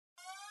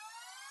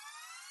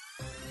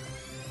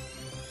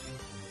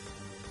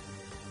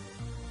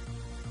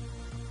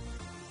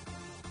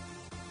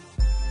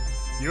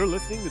You're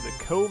listening to the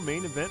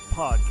Co-Main Event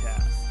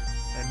Podcast.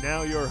 And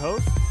now your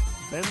hosts,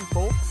 Ben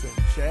Folks and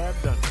Chad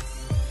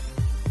Dundas.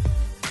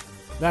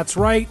 That's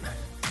right.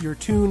 You're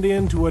tuned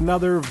in to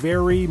another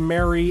very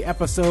merry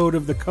episode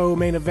of the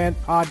Co-Main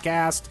Event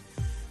Podcast.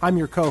 I'm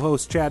your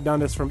co-host, Chad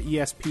Dundas from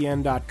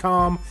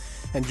ESPN.com.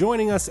 And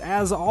joining us,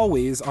 as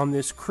always, on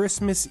this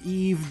Christmas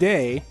Eve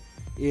day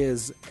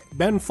is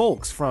Ben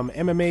Folks from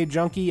MMA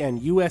Junkie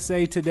and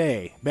USA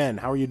Today. Ben,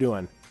 how are you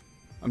doing?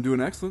 I'm doing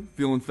excellent.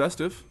 Feeling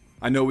festive.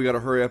 I know we got to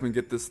hurry up and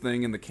get this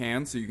thing in the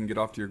can so you can get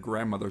off to your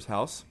grandmother's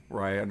house,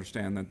 where I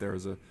understand that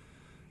there's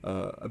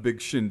a big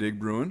shindig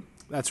brewing.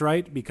 That's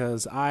right,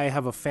 because I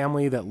have a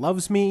family that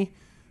loves me,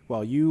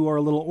 while you are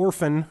a little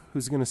orphan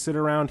who's going to sit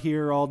around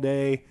here all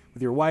day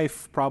with your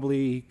wife,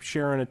 probably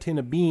sharing a tin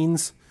of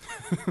beans.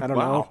 I don't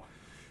Wow. know.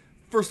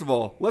 First of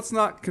all, let's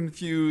not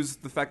confuse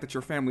the fact that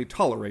your family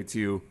tolerates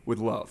you with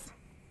love.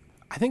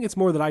 I think it's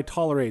more that I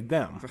tolerate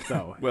them,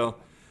 though. Well,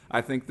 I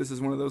think this is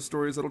one of those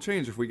stories that'll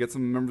change if we get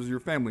some members of your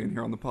family in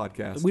here on the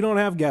podcast. We don't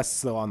have guests,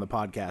 though, on the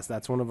podcast.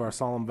 That's one of our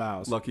solemn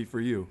vows. Lucky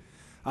for you.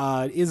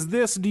 Is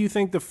this, do you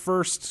think, the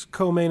first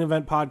co-main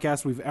event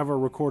podcast we've ever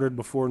recorded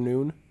before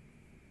noon?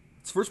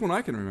 It's the first one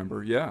I can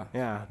remember, yeah.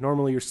 Yeah,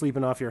 normally you're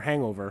sleeping off your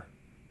hangover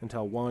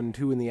until 1,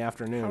 2 in the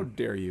afternoon. How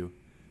dare you?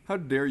 How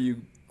dare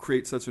you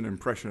create such an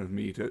impression of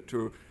me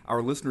to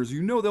our listeners?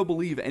 You know they'll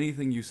believe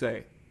anything you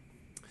say.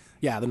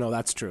 Yeah, no,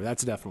 that's true.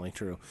 That's definitely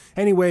true.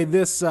 Anyway,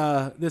 this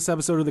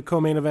episode of the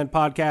Co-Main Event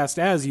Podcast,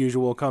 as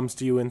usual, comes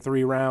to you in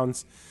 3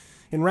 rounds.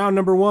 In round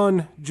number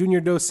 1, Junior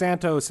Dos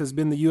Santos has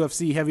been the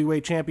UFC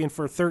heavyweight champion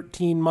for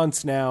 13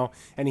 months now,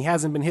 and he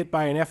hasn't been hit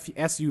by an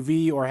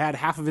SUV or had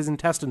half of his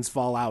intestines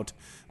fall out.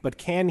 But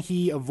can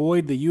he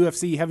avoid the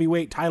UFC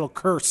heavyweight title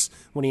curse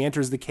when he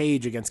enters the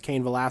cage against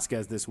Cain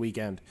Velasquez this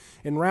weekend?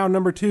 In round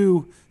number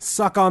 2,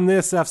 suck on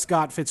this, F.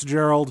 Scott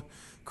Fitzgerald.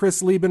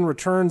 Chris Lieben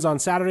returns on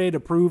Saturday to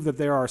prove that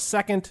there are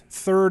second,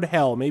 third,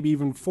 hell, maybe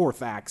even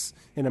fourth acts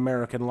in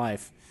American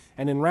life.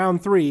 And in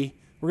round 3,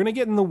 we're going to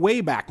get in the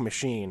Wayback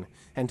Machine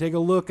and take a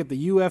look at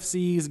the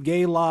UFC's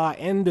Gay Law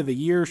End of the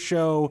Year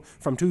show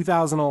from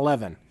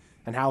 2011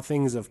 and how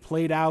things have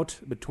played out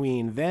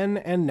between then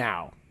and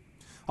now.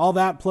 All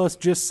that plus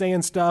just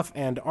saying stuff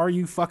and are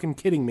you fucking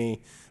kidding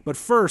me? But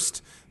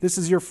first, this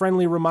is your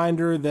friendly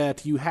reminder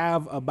that you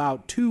have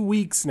about 2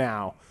 weeks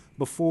now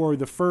before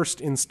the first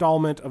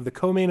installment of the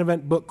Co-Main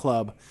Event Book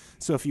Club.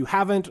 So if you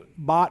haven't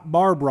bought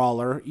Bar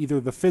Brawler, either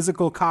the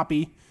physical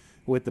copy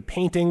with the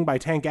painting by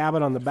Tank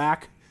Abbott on the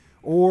back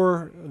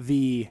or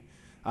the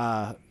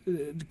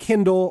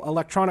Kindle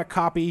electronic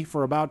copy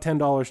for about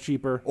 $10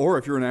 cheaper. Or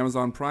if you're an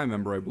Amazon Prime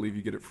member, I believe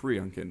you get it free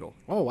on Kindle.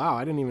 Oh, wow,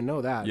 I didn't even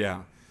know that.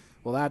 Yeah.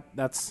 Well,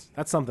 that's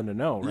something to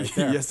know right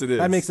there. Yes, it is.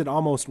 That makes it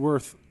almost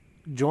worth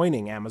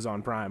joining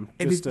Amazon Prime.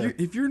 And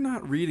if you're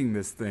not reading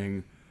this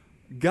thing,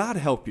 God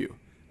help you.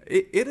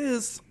 It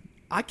is,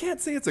 I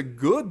can't say it's a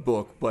good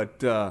book, but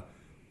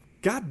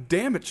God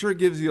damn, it sure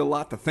gives you a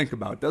lot to think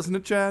about, doesn't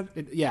it, Chad?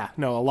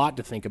 A lot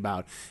to think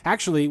about.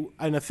 Actually,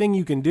 and a thing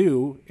you can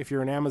do if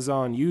you're an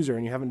Amazon user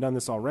and you haven't done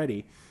this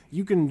already,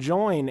 you can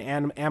join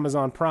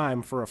Amazon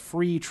Prime for a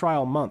free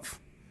trial month.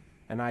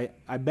 And I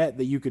bet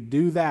that you could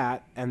do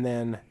that and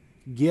then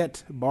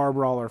get Bar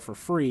Brawler for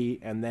free,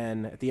 and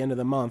then at the end of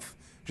the month,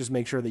 just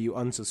make sure that you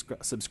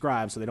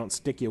unsubscribe so they don't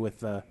stick you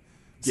with the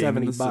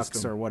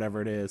 $70 or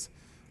whatever it is.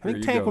 I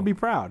think Tank would be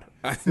proud.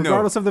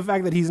 Regardless of the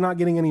fact that he's not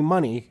getting any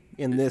money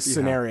in this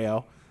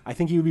scenario, I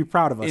think he would be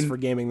proud of us for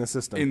gaming the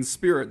system. In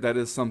spirit, that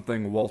is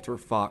something Walter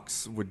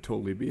Fox would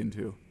totally be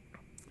into.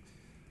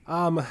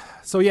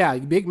 So yeah,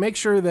 make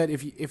sure that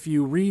if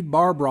you read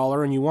Bar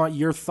Brawler and you want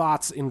your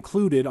thoughts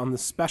included on the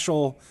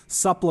special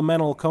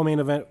supplemental Co-Main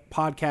Event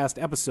podcast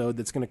episode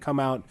that's going to come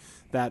out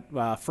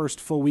that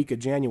first full week of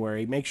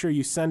January, make sure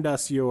you send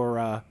us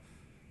your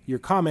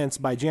comments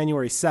by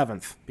January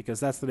 7th, because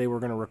that's the day we're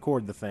going to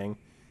record the thing.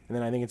 And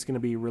then I think it's going to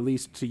be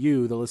released to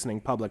you, the listening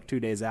public, 2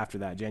 days after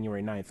that,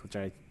 January 9th, which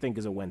I think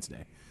is a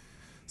Wednesday.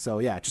 So,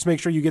 yeah, just make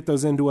sure you get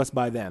those into us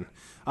by then.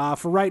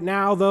 For right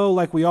now, though,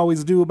 like we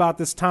always do about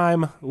this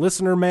time,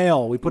 listener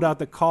mail. We put out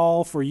the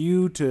call for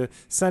you to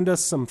send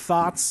us some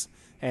thoughts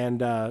and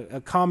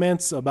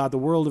comments about the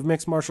world of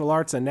mixed martial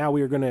arts, and now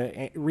we are going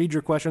to read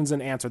your questions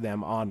and answer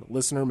them on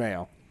listener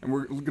mail. And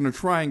we're going to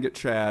try and get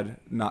Chad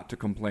not to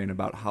complain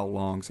about how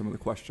long some of the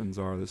questions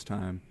are this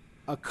time.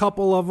 A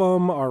couple of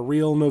them are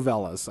real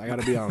novellas, I got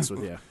to be honest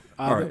with you.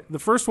 All right. The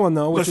first one,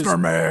 though, which listener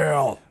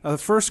mail. The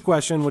first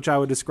question, which I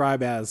would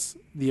describe as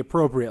the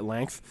appropriate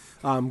length,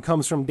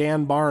 comes from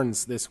Dan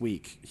Barnes this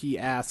week. He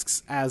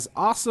asks, as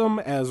awesome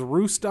as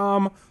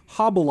Rustam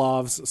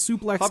Khabilov's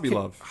suplex...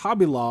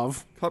 Khabilov.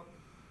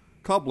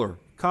 Cobbler.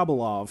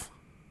 Khabilov.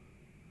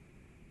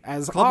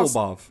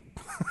 Kobelbov.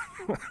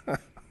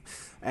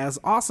 As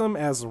awesome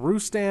as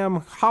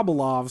Rustam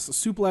Khabilov's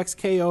suplex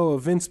KO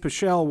of Vince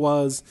Pichel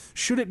was,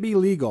 should it be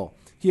legal?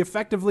 He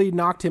effectively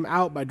knocked him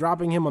out by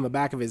dropping him on the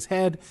back of his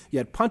head,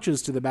 yet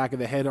punches to the back of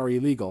the head are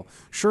illegal.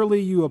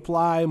 Surely you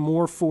apply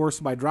more force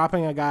by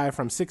dropping a guy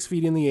from 6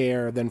 feet in the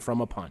air than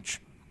from a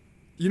punch.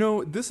 You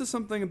know, this is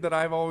something that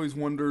I've always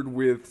wondered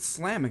with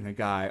slamming a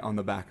guy on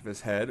the back of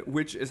his head,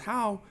 which is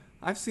how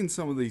I've seen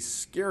some of the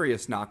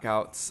scariest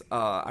knockouts.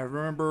 I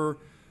remember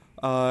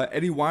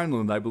Eddie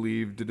Wineland, I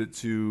believe, did it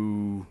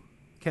to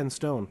Ken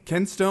Stone.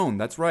 Ken Stone,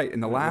 that's right, in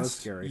the That was last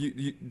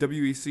scary.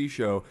 WEC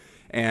show.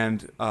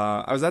 And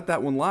I was at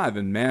that one live,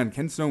 and man,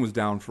 Ken Stone was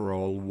down for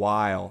a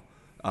while.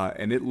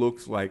 And it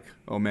looks like,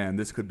 oh man,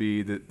 this could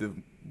be the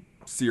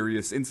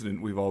serious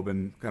incident we've all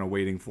been kind of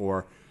waiting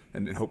for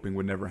and hoping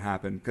would never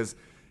happen. Because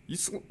you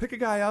pick a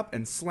guy up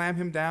and slam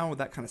him down with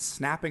that kind of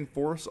snapping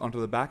force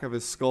onto the back of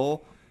his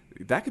skull,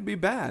 that could be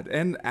bad.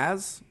 And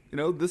as you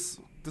know, this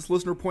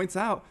listener points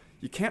out,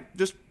 you can't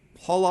just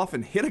haul off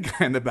and hit a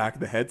guy in the back of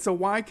the head. So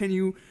why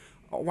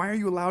are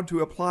you allowed to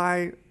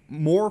apply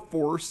more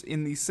force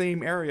in the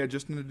same area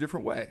just in a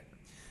different way?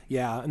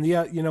 Yeah, and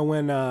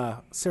when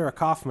Sarah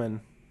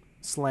Kaufman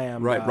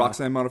slammed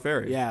Roxanne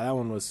Modafferi. Yeah, that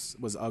one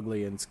was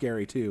ugly and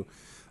scary too.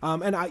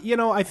 And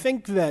I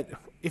think that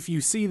if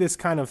you see this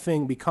kind of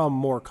thing become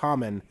more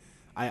common,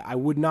 I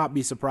would not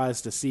be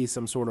surprised to see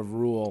some sort of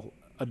rule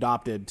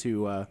adopted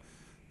to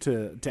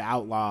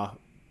outlaw,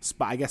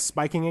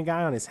 spiking a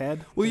guy on his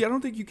head. Well, yeah, I don't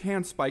think you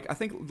can spike. I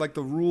think like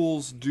the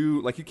rules do,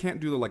 like you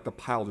can't do the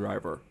pile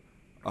driver,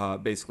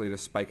 basically to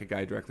spike a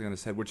guy directly on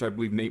his head, which I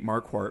believe Nate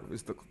Marquardt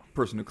is the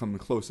person who come the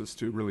closest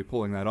to really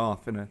pulling that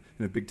off in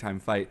a big time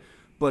fight.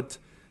 But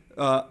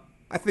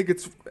I think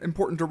it's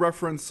important to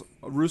reference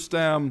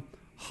Rustam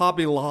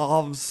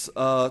Khabilov's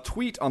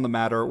tweet on the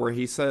matter, where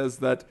he says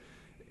that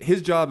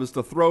his job is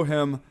to throw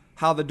him.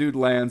 How the dude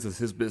lands is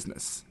his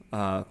business,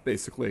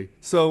 basically.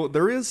 So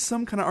there is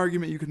some kind of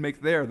argument you could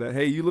make there that,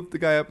 hey, you lift the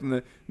guy up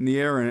in the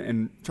air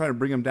and try to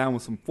bring him down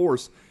with some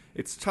force.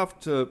 It's tough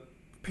to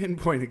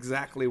pinpoint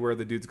exactly where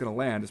the dude's going to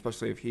land,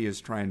 especially if he is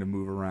trying to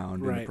move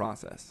around in the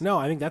process. No,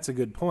 I think that's a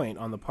good point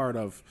on the part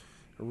of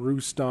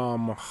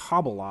Rustam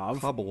Khabilov.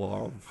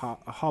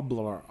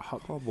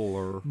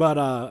 Hobbler. But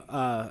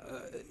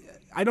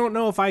I don't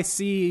know if I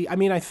see. I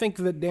mean, I think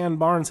that Dan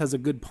Barnes has a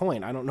good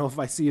point. I don't know if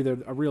I see a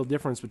real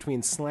difference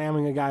between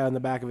slamming a guy on the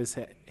back of his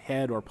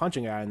head or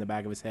punching a guy on the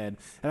back of his head.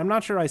 And I'm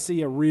not sure I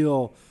see a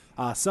real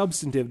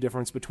substantive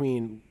difference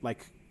between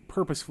like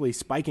purposefully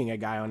spiking a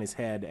guy on his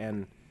head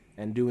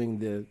and doing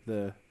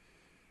the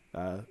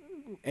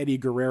Eddie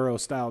Guerrero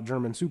style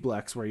German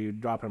suplex where you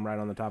drop him right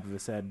on the top of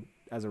his head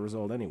as a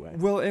result anyway.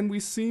 Well, and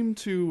we seem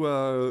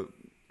to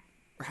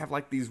have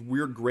like these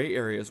weird gray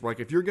areas where, like,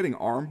 if you're getting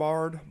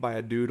armbarred by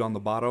a dude on the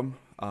bottom,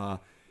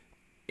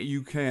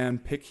 you can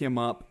pick him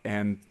up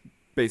and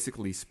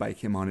basically spike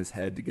him on his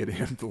head to get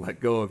him to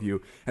let go of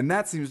you. And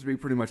that seems to be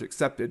pretty much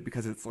accepted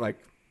because it's like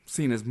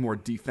seen as more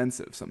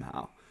defensive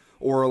somehow.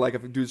 Or like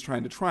if a dude's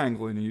trying to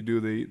triangle and you do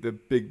the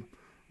big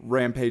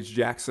Rampage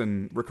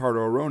Jackson, Ricardo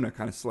Arona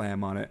kind of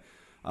slam on it.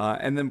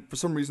 And then for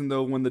some reason,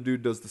 though, when the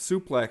dude does the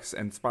suplex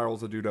and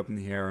spirals the dude up in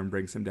the air and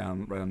brings him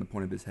down right on the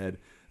point of his head,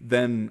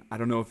 then I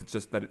don't know if it's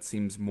just that it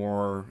seems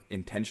more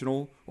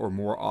intentional or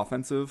more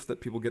offensive,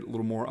 that people get a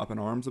little more up in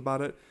arms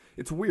about it.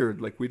 It's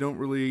weird. Like, we don't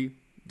really...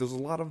 There's a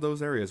lot of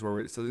those areas where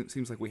it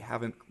seems like we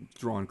haven't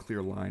drawn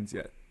clear lines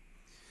yet.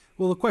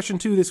 Well, the question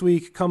 2 this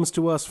week comes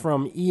to us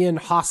from Ian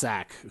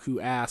Hossack,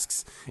 who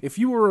asks, if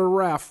you were a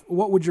ref,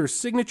 what would your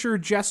signature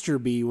gesture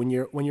be when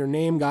your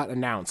name got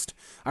announced?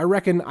 I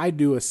reckon I'd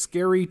do a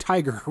scary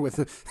tiger with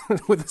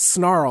a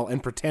snarl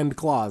and pretend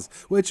claws,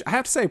 which I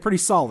have to say, pretty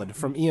solid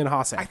from Ian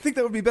Hossack. I think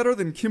that would be better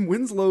than Kim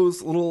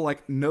Winslow's little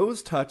like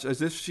nose touch,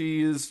 as if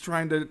she is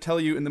trying to tell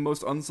you in the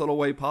most unsubtle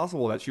way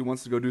possible that she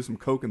wants to go do some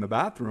coke in the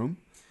bathroom.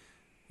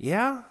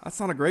 Yeah? That's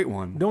not a great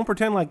one. Don't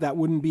pretend like that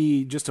wouldn't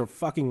be just a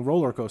fucking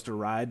roller coaster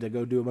ride to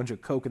go do a bunch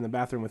of coke in the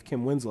bathroom with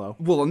Kim Winslow.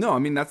 Well, no, I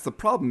mean, that's the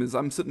problem is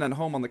I'm sitting at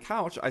home on the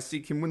couch. I see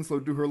Kim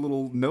Winslow do her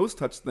little nose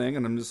touch thing,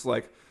 and I'm just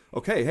like,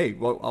 okay, hey,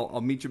 well,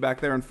 I'll meet you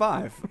back there in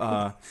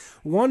 5.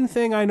 One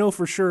thing I know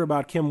for sure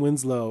about Kim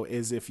Winslow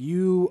is if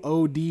you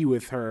OD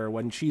with her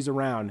when she's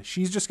around,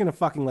 she's just going to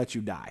fucking let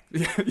you die.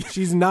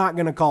 She's not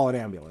going to call an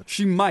ambulance.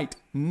 She might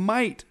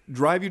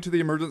drive you to the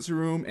emergency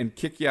room and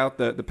kick you out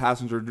the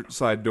passenger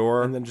side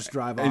door. And then just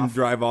drive off. And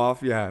drive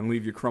off, yeah, and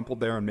leave you crumpled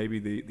there, and maybe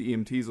the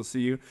EMTs will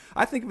see you.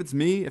 I think if it's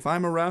me, if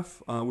I'm a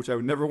ref, which I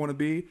would never want to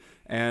be,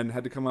 and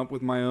had to come up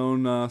with my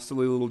own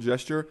silly little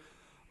gesture,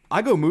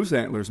 I go moose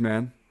antlers,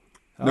 man.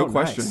 No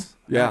question. Nice.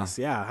 Yeah. Nice.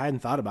 Yeah, I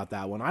hadn't thought about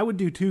that one. I would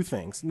do 2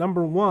 things.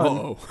 Number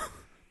 1,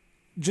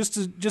 just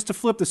to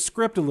flip the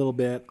script a little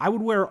bit, I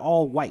would wear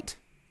all white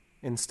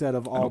instead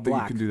of all black. I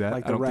don't think you can do that.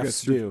 Like I don't the think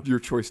refs that's do. your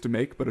choice to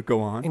make, but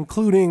go on.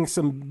 Including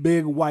some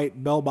big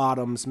white bell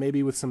bottoms,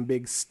 maybe with some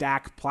big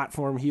stack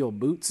platform heel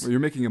boots. Well,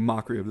 you're making a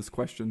mockery of this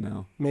question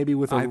now. Maybe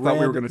with I thought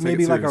we were gonna take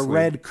maybe it like a seriously.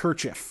 red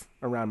kerchief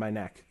around my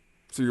neck.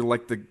 So you're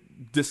like the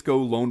disco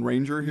Lone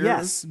Ranger here?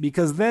 Yes,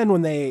 because then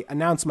when they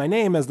announce my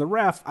name as the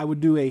ref, I would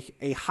do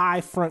a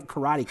high front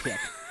karate kick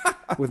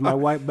with my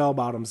white bell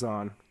bottoms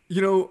on.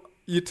 You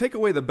You take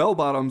away the bell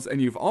bottoms, and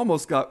you've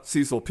almost got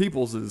Cecil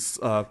Peoples'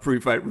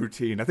 pre-fight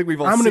routine. I think we've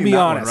all I'm seen going to be that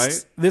honest. one,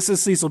 right? This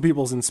is Cecil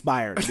Peoples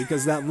inspired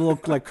because that little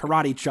like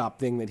karate chop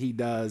thing that he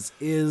does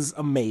is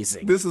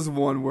amazing. This is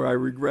one where I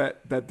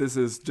regret that this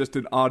is just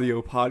an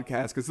audio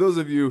podcast, because those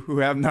of you who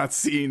have not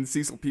seen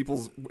Cecil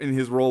Peoples in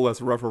his role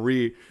as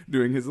referee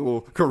doing his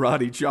little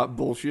karate chop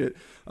bullshit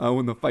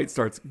when the fight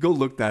starts, go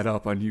look that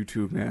up on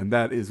YouTube, man.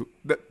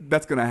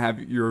 That's going to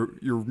have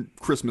your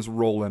Christmas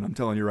rolling, I'm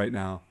telling you right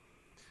now.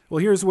 Well,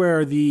 here's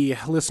where the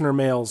listener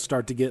mails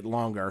start to get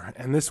longer,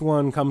 and this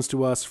one comes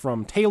to us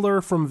from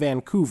Taylor from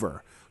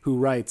Vancouver, who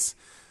writes,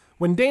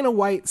 when Dana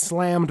White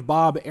slammed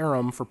Bob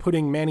Arum for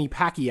putting Manny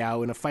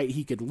Pacquiao in a fight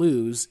he could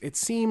lose, it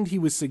seemed he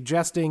was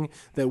suggesting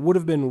that it would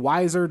have been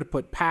wiser to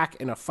put Pac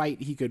in a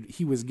fight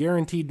he was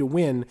guaranteed to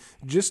win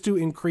just to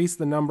increase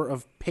the number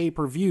of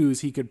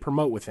pay-per-views he could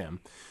promote with him.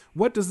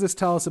 What does this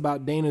tell us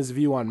about Dana's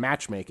view on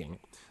matchmaking?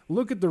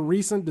 Look at the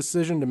recent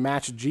decision to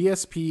match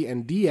GSP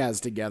and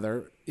Diaz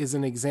together is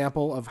an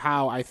example of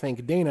how I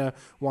think Dana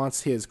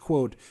wants his,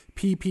 quote,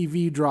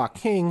 PPV draw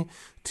king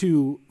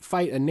to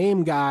fight a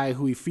name guy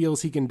who he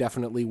feels he can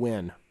definitely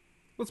win.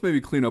 Let's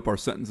maybe clean up our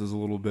sentences a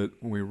little bit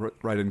when we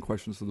write in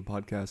questions to the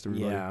podcast,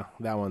 everybody. Yeah,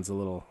 that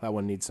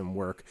one needs some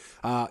work.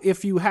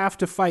 If you have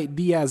to fight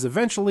Diaz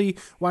eventually,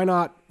 why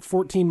not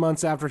 14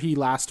 months after he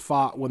last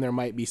fought when there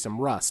might be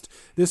some rust?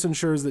 This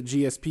ensures that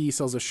GSP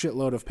sells a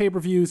shitload of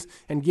pay-per-views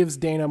and gives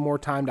Dana more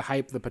time to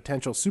hype the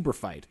potential super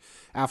fight.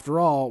 After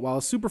all, while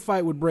a super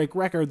fight would break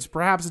records,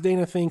 perhaps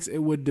Dana thinks it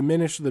would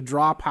diminish the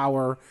draw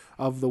power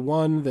of the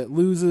one that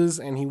loses,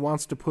 and he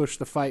wants to push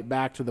the fight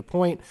back to the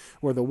point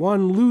where the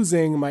one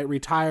losing might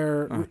retire,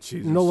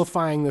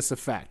 nullifying this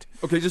effect.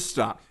 Okay, just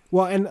stop.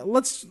 Well, and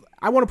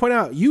I want to point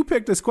out, you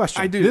picked this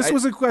question. I did. This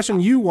was a question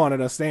you wanted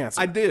us to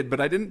answer. I did,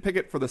 but I didn't pick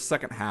it for the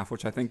second half,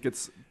 which I think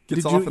gets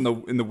off in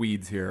the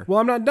weeds here. Well,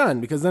 I'm not done,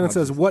 because then it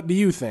says, what do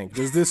you think?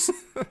 Does this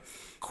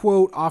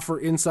quote offer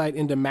insight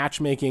into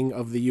matchmaking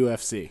of the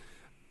UFC?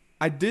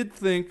 I did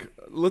think,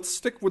 let's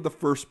stick with the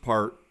first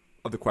part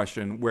of the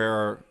question,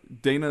 where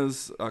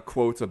Dana's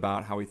quotes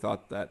about how he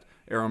thought that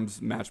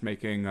Arum's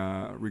matchmaking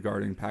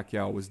regarding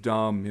Pacquiao was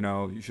dumb. You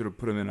know, you should have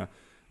put him in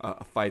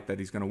a fight that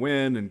he's going to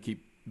win and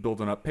keep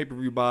building up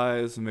pay-per-view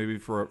buys, and maybe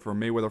for a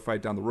Mayweather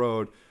fight down the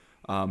road.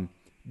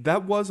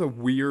 That was a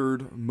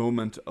weird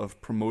moment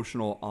of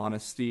promotional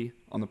honesty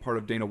on the part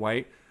of Dana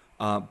White.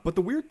 But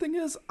the weird thing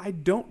is, I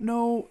don't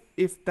know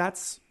if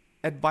that's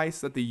advice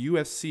that the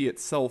UFC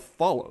itself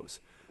follows.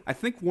 I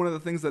think one of the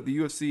things that the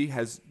UFC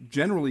has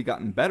generally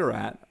gotten better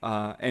at,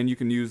 and you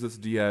can use this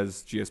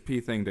Diaz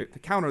GSP thing to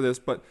counter this,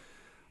 but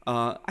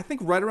I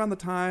think right around the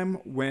time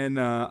when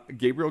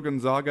Gabriel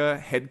Gonzaga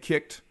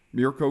head-kicked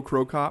Mirko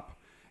Cro Cop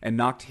and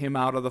knocked him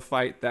out of the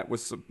fight, that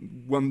was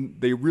one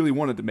they really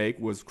wanted to make,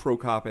 was Cro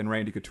Cop and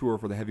Randy Couture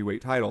for the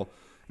heavyweight title.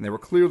 And they were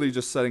clearly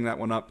just setting that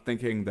one up,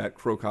 thinking that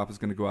Cro Cop is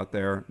going to go out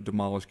there,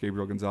 demolish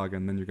Gabriel Gonzaga,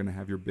 and then you're going to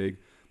have your big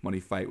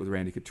money fight with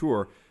Randy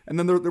Couture. And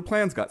then their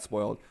plans got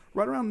spoiled.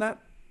 Right around that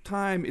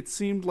time, it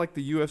seemed like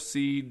the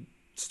UFC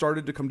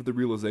started to come to the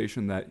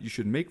realization that you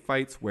should make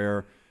fights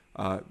where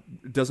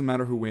it doesn't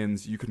matter who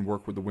wins, you can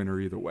work with the winner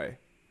either way.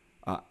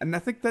 And I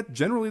think that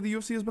generally the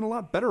UFC has been a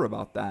lot better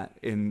about that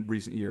in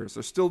recent years.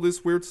 There's still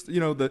this weird,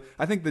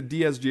 I think the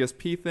Diaz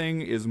GSP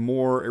thing is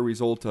more a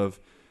result of,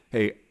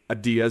 hey, a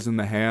Diaz in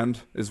the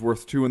hand is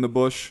worth two in the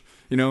bush.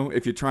 You know,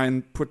 if you try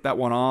and put that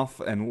one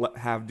off and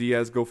have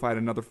Diaz go fight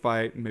another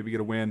fight and maybe get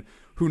a win,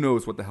 who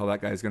knows what the hell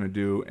that guy's going to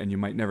do, and you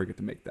might never get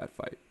to make that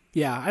fight.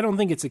 Yeah, I don't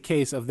think it's a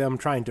case of them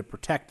trying to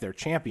protect their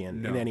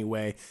champion in any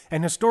way.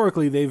 And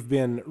historically, they've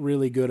been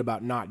really good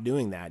about not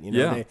doing that. You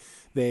know,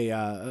 they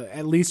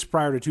at least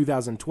prior to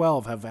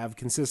 2012 have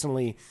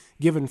consistently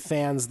given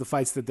fans the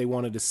fights that they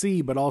wanted to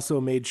see, but also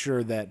made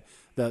sure that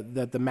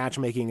the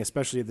matchmaking,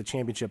 especially at the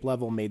championship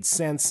level, made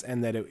sense,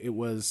 and that it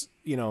was,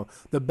 you know,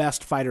 the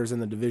best fighters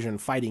in the division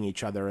fighting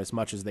each other as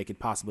much as they could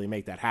possibly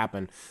make that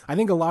happen. I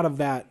think a lot of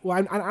that,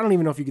 well, I don't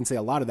even know if you can say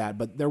a lot of that,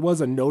 but there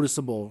was a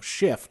noticeable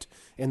shift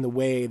in the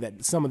way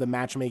that some of the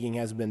matchmaking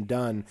has been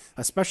done,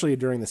 especially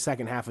during the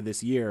second half of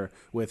this year,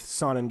 with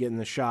Sonnen getting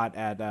the shot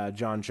at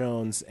John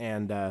Jones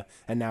and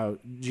now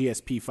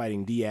GSP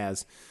fighting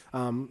Diaz.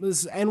 And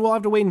we'll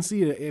have to wait and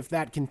see if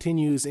that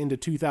continues into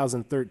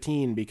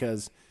 2013,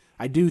 because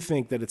I do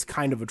think that it's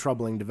kind of a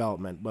troubling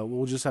development, but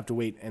we'll just have to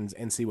wait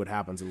and see what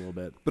happens a little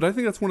bit. But I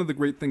think that's one of the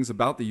great things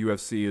about the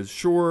UFC is,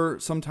 sure,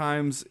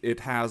 sometimes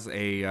it has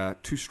a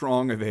too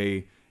strong of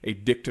a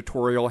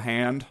dictatorial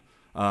hand.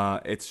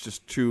 It's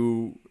just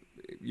too,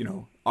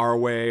 our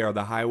way or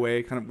the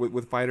highway kind of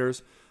with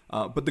fighters.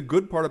 But the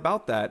good part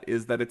about that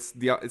is that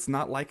it's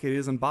not like it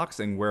is in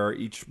boxing, where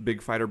each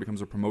big fighter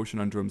becomes a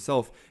promotion unto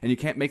himself, and you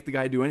can't make the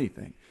guy do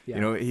anything. Yeah.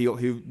 You know,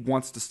 he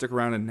wants to stick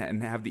around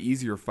and have the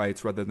easier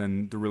fights rather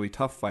than the really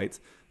tough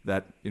fights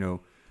that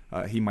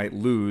he might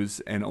lose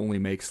and only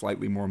make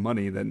slightly more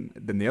money than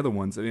the other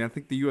ones. I mean, I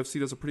think the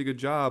UFC does a pretty good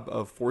job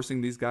of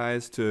forcing these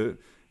guys to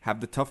have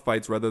the tough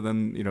fights rather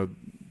than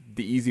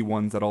the easy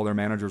ones that all their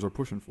managers are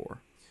pushing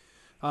for.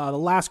 The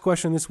last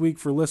question this week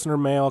for listener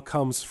mail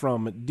comes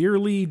from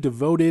Dearly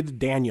Devoted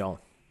Daniel,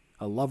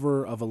 a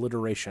lover of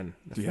alliteration,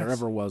 if there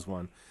ever was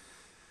one.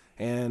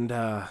 And,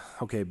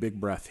 okay, big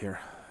breath here.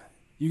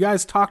 You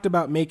guys talked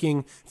about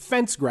making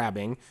fence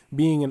grabbing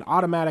being an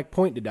automatic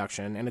point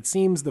deduction, and it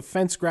seems the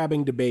fence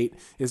grabbing debate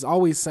is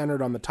always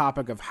centered on the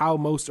topic of how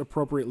most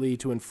appropriately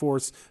to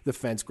enforce the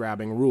fence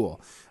grabbing rule.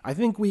 I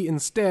think we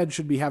instead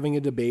should be having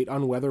a debate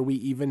on whether we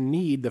even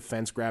need the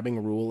fence grabbing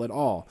rule at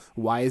all.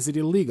 Why is it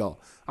illegal?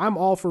 I'm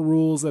all for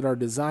rules that are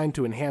designed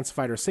to enhance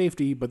fighter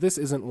safety, but this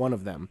isn't one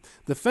of them.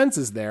 The fence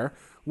is there.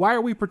 Why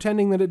are we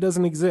pretending that it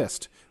doesn't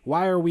exist?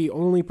 Why are we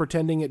only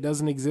pretending it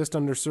doesn't exist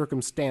under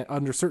certain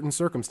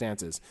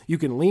circumstances? You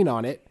can lean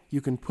on it.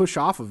 You can push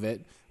off of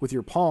it with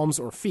your palms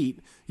or feet.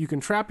 You can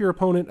trap your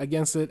opponent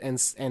against it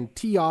and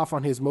tee off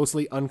on his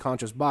mostly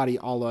unconscious body,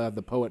 a la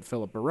the poet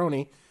Philip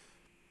Baroni.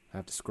 I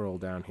have to scroll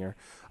down here.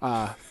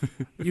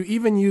 You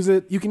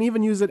can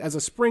even use it as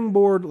a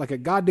springboard, like a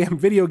goddamn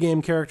video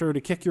game character, to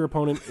kick your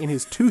opponent in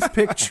his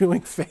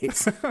toothpick-chewing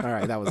face. All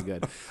right, that was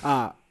good.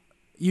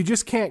 You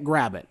just can't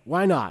grab it.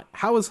 Why not?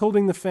 How is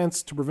holding the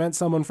fence to prevent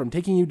someone from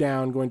taking you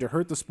down going to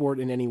hurt the sport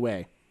in any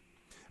way?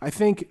 I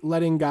think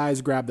letting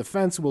guys grab the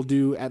fence will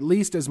do at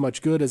least as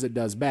much good as it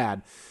does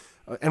bad.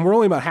 And we're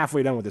only about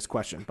halfway done with this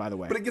question, by the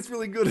way. But it gets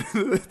really good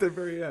at the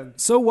very end.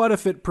 So what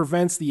if it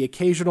prevents the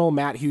occasional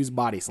Matt Hughes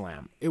body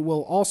slam? It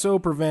will also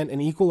prevent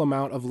an equal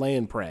amount of lay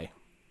and pray.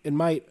 It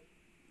might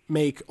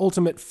make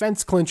ultimate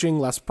fence clinching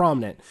less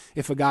prominent.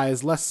 If a guy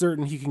is less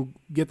certain he can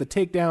get the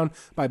takedown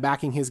by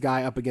backing his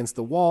guy up against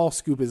the wall,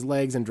 scoop his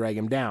legs, and drag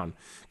him down.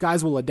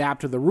 Guys will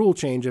adapt to the rule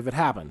change if it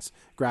happens.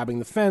 Grabbing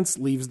the fence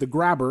leaves the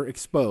grabber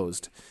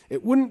exposed.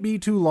 It wouldn't be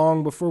too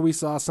long before we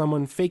saw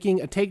someone faking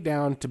a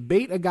takedown to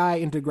bait a guy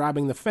into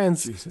grabbing the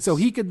fence so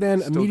he could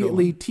then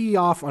immediately tee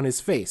off on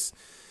his face.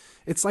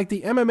 It's like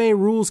the MMA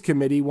Rules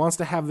Committee wants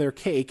to have their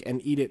cake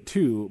and eat it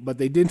too, but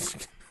they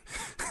didn't...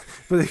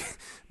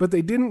 But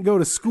they didn't go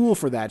to school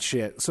for that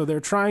shit, so they're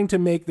trying to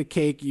make the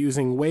cake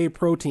using whey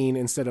protein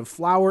instead of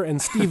flour and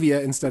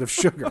stevia instead of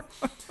sugar.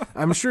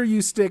 I'm sure if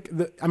you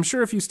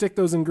stick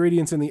those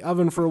ingredients in the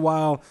oven for a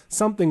while,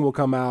 something will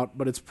come out,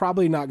 but it's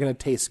probably not going to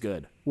taste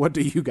good. What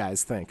do you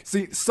guys think?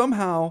 See,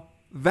 somehow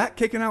that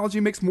cake analogy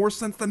makes more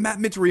sense than Matt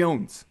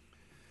Mitrione's.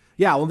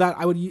 Yeah, well,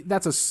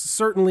 that's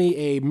certainly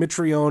a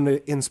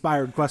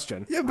Mitrione-inspired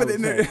question. Yeah, but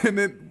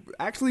it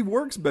actually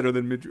works better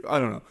than Mitrione. I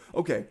don't know.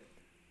 Okay.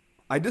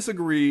 I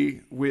disagree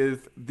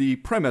with the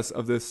premise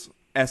of this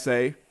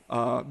essay,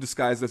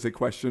 disguised as a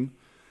question,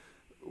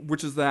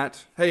 which is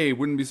that, hey, it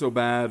wouldn't be so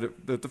bad.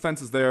 The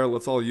defense is there.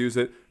 Let's all use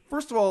it.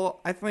 First of all,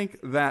 I think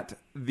that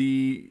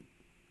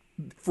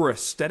for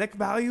aesthetic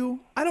value,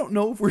 I don't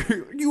know if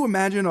you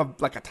imagine a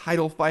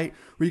title fight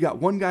where you got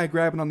one guy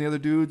grabbing on the other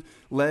dude's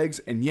legs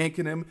and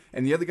yanking him,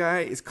 and the other guy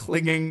is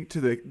clinging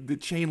to the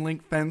chain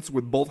link fence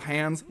with both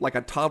hands like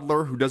a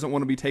toddler who doesn't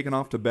want to be taken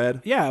off to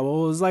bed. Yeah,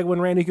 well, it was like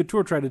when Randy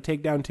Couture tried to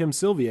take down Tim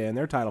Sylvia in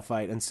their title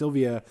fight, and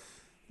Sylvia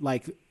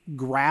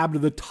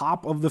grabbed the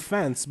top of the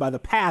fence by the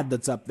pad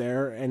that's up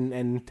there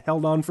and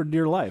held on for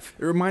dear life.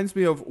 It reminds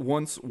me of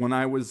once when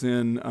I was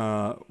in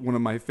one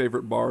of my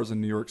favorite bars in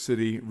New York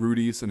City,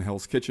 Rudy's and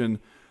Hell's Kitchen,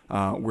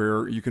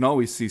 where you can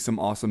always see some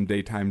awesome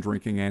daytime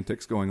drinking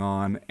antics going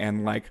on.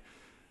 And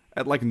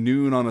at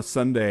noon on a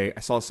Sunday,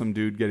 I saw some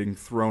dude getting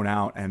thrown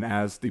out, and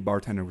as the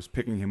bartender was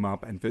picking him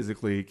up and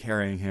physically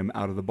carrying him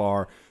out of the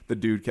bar, the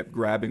dude kept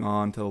grabbing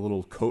on to the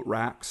little coat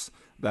racks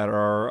that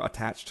are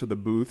attached to the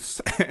booths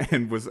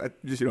and was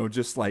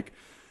just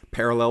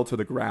parallel to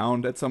the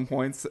ground at some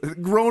points.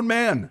 Grown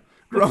man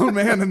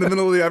in the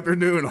middle of the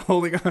afternoon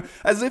holding on,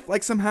 as if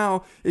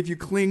somehow if you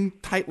cling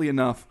tightly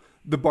enough,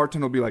 the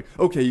bartender will be like,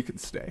 okay, you can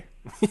stay.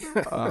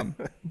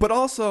 But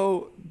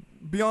also,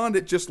 beyond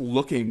it just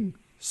looking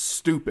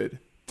stupid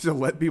to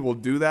let people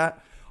do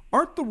that,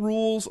 aren't the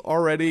rules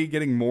already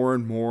getting more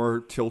and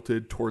more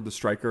tilted toward the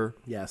striker?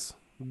 Yes.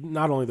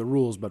 Not only the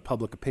rules, but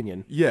public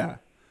opinion. Yeah.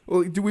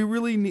 Well, do we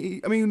really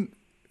need... I mean,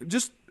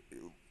 just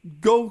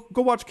go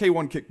watch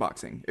K1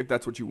 Kickboxing if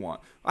that's what you want.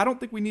 I don't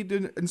think we need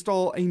to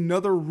install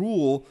another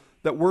rule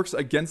that works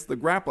against the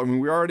grappler. I mean,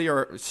 we already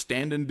are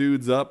standing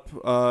dudes up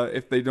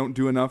if they don't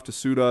do enough to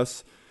suit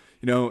us,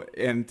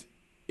 and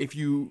if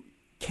you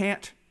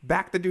can't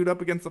back the dude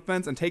up against the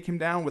fence and take him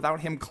down without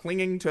him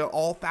clinging to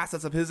all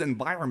facets of his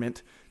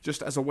environment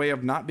just as a way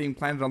of not being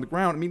planted on the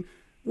ground, I mean,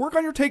 work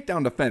on your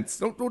takedown defense.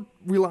 Don't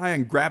rely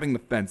on grabbing the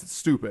fence. It's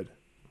stupid.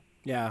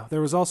 Yeah, there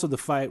was also the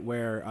fight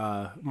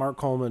where Mark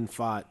Coleman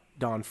fought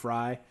Don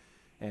Fry,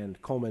 and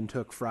Coleman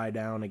took Fry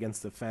down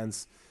against the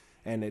fence,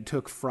 and it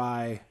took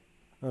Fry,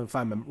 if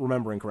I'm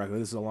remembering correctly,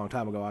 this is a long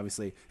time ago,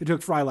 obviously, it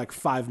took Fry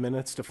 5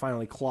 minutes to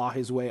finally claw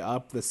his way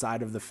up the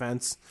side of the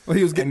fence. Well,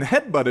 he was getting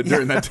headbutted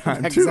during that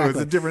time, exactly. too. It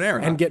was a different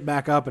era. And get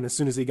back up, and as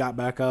soon as he got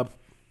back up,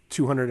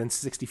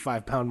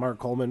 265-pound Mark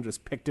Coleman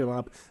just picked him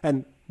up,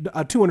 and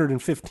a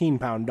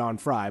 215-pound Don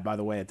Fry, by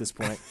the way, at this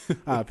point,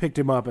 picked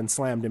him up and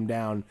slammed him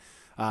down.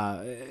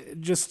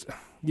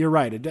 You're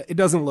right. It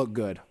doesn't look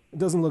good. It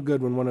doesn't look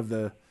good when one of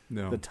the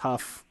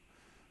tough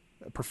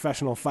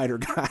professional fighter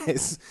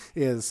guys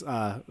is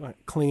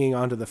clinging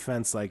onto the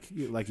fence like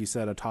you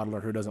said, a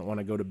toddler who doesn't want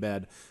to go to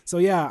bed. So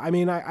yeah, I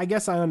mean, I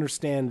guess I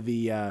understand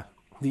the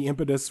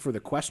impetus for the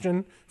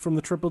question from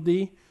the Triple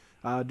D,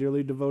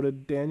 dearly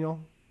devoted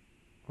Daniel.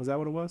 Was that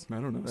what it was? I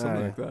don't know,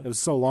 something like that. It was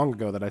so long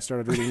ago that I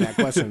started reading that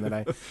question that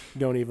I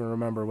don't even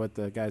remember what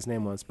the guy's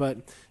name was. But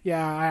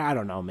yeah, I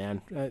don't know,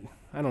 man.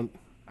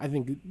 I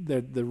think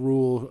the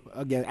rule,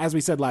 again, as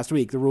we said last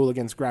week, the rule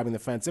against grabbing the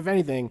fence, if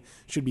anything,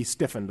 should be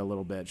stiffened a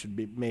little bit. Should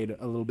be made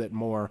a little bit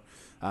more,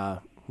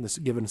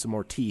 given some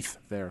more teeth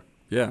there.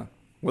 Yeah.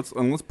 Let's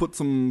put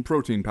some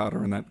protein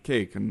powder in that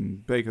cake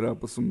and bake it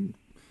up with some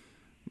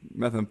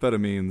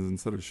methamphetamines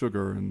instead of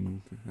sugar,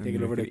 and take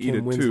it over to eat Kim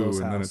it Winslow's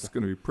too, and then house. it's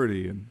going to be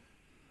pretty. And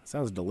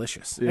sounds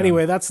delicious. Yeah.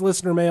 Anyway, that's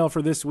listener mail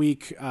for this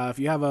week. If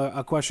you have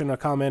a question, a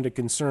comment, a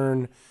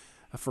concern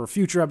for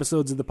future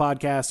episodes of the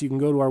podcast, you can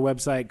go to our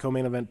website,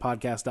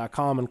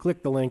 comaineventpodcast.com, and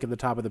click the link at the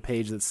top of the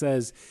page that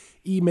says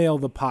email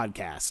the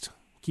podcast.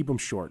 Keep them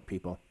short,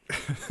 people.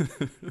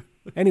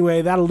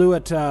 Anyway, that'll do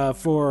it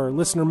for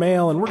listener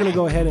mail, and we're going to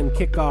go ahead and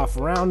kick off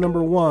round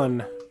number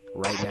 1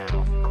 right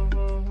now.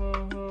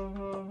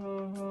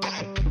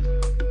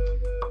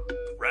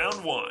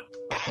 Round 1.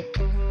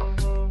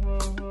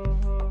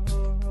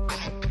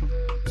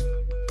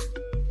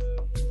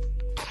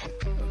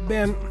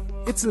 Ben,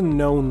 it's a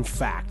known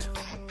fact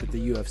that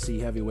the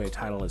UFC heavyweight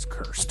title is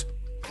cursed.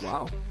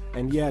 wow.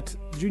 And yet,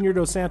 Junior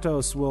Dos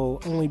Santos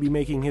will only be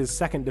making his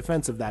second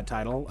defense of that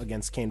title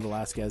against Cain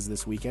Velasquez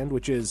this weekend,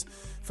 which is,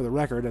 for the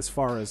record, as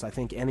far as I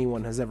think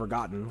anyone has ever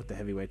gotten with the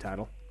heavyweight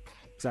title.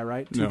 Is that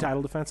right? Two No.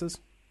 title defenses?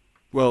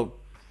 Well,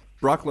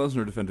 Brock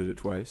Lesnar defended it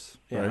twice,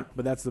 Yeah, right?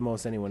 but that's the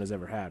most anyone has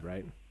ever had,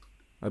 right?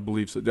 I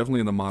believe so.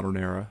 Definitely in the modern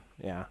era.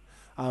 Yeah.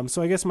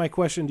 So I guess my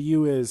question to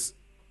you is,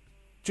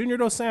 Junior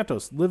Dos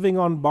Santos living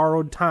on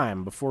borrowed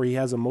time before he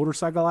has a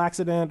motorcycle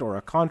accident or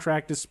a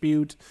contract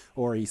dispute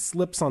or he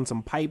slips on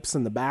some pipes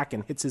in the back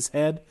and hits his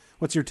head.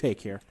 What's your take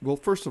here? Well,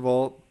 first of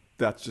all,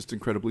 that's just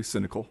incredibly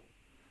cynical.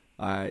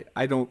 I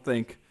don't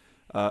think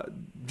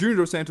Junior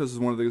Dos Santos is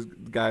one of those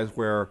guys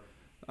where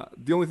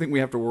the only thing we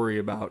have to worry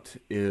about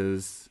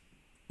is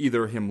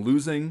either him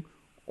losing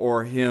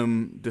or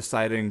him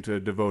deciding to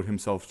devote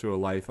himself to a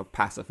life of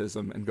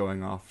pacifism and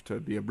going off to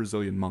be a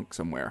Brazilian monk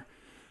somewhere.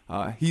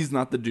 He's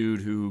not the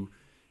dude who,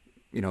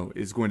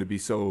 is going to be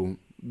so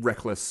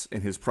reckless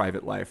in his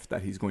private life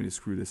that he's going to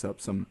screw this up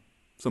some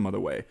other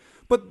way.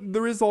 But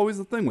there is always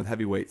the thing with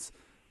heavyweights.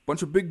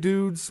 Bunch of big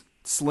dudes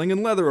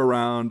slinging leather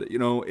around.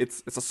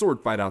 It's a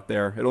sword fight out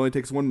there. It only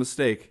takes one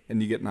mistake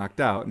and you get knocked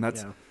out. And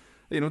that's,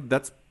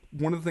 that's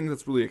one of the things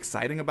that's really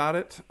exciting about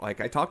it.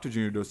 Like, I talked to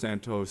Junior Dos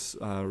Santos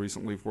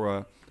recently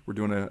we're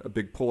doing a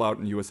big pullout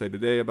in USA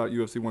Today about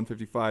UFC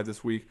 155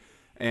 this week.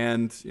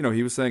 And,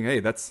 he was saying, hey,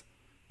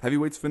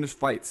 heavyweights finish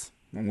fights.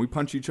 When we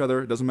punch each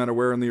other, it doesn't matter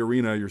where in the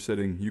arena you're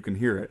sitting, you can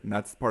hear it, and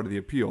that's part of the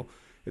appeal.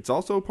 It's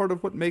also part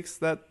of what makes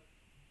that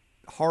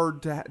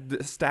hard to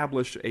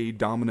establish a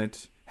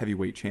dominant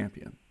heavyweight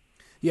champion.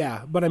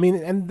 Yeah, but I mean,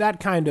 and that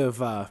kind of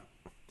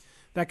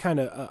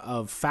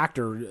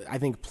factor, I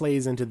think,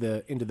 plays into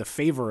the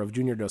favor of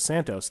Junior Dos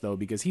Santos, though,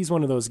 because he's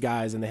one of those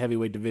guys in the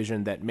heavyweight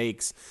division that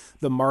makes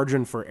the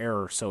margin for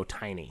error so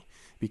tiny.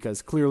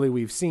 Because clearly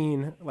we've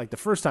seen, like the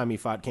first time he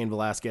fought Cain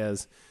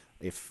Velasquez,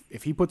 if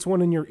he puts one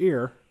in your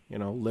ear,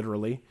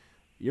 literally,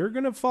 you're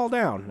going to fall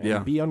down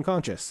and be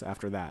unconscious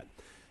after that.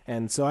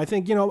 And so I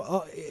think,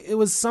 it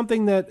was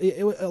something that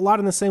a lot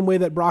in the same way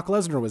that Brock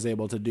Lesnar was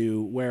able to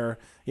do, where,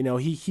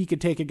 he could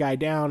take a guy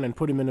down and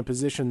put him in a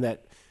position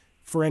that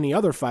for any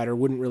other fighter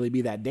wouldn't really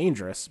be that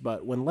dangerous.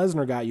 But when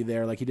Lesnar got you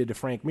there, like he did to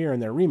Frank Mir in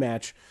their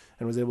rematch,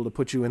 and was able to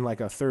put you in like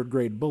a third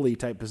grade bully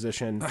type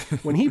position,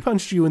 when he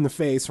punched you in the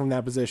face from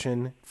that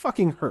position, it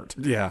fucking hurt.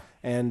 Yeah.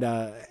 And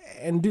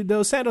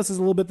Dos Santos is a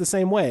little bit the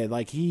same way.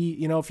 Like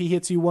if he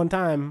hits you one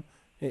time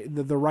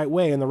the right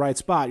way in the right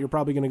spot, you're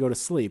probably going to go to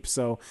sleep.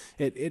 So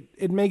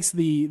it makes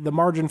the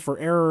margin for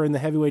error in the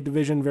heavyweight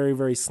division very,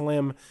 very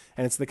slim.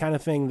 And it's the kind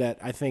of thing that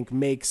I think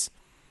makes,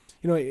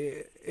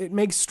 it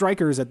makes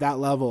strikers at that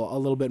level a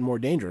little bit more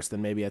dangerous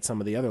than maybe at some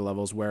of the other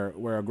levels where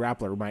a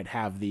grappler might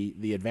have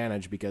the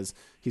advantage because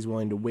he's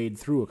willing to wade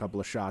through a couple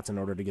of shots in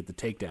order to get the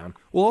takedown.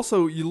 Well,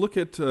 also, you look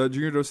at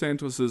Junior Dos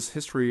Santos'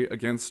 history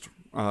against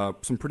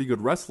some pretty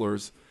good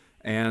wrestlers,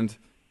 and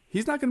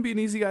he's not going to be an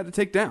easy guy to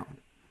take down.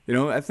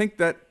 I think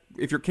that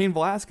if you're Cain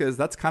Velasquez,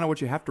 that's kind of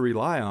what you have to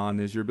rely on,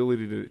 is your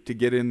ability to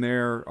get in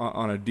there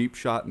on a deep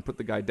shot and put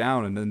the guy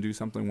down and then do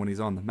something when he's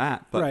on the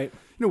mat. But, right.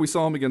 We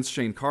saw him against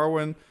Shane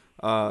Carwin.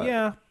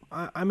 Yeah,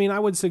 I mean, I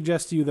would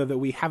suggest to you, though, that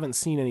we haven't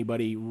seen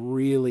anybody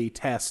really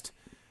test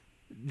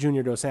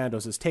Junior Dos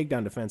Santos'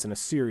 takedown defense in a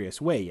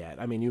serious way yet.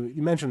 I mean,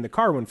 you mentioned the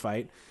Carwin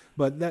fight,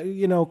 but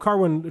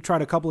Carwin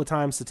tried a couple of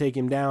times to take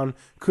him down,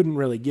 couldn't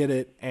really get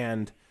it,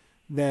 and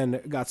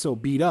then got so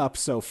beat up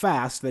so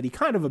fast that he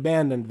kind of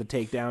abandoned the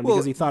takedown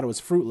because he thought it was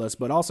fruitless.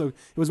 But also, it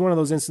was one of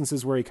those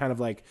instances where he kind of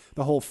like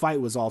the whole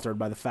fight was altered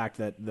by the fact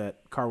that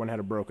Carwin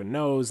had a broken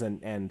nose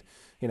and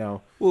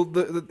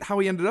Well, how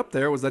he ended up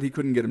there was that he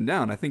couldn't get him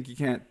down. I think you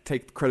can't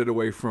take credit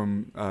away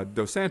from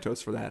Dos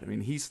Santos for that. I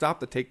mean, he stopped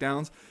the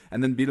takedowns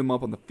and then beat him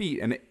up on the feet.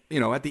 And,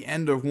 at the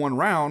end of one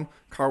round,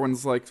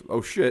 Carwin's like,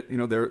 oh, shit,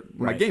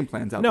 my game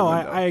plan's out the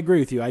window. I agree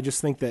with you. I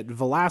just think that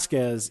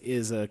Velasquez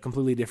is a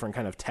completely different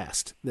kind of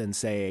test than,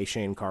 say, a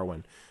Shane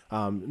Carwin.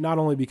 Not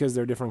only because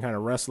they're different kind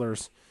of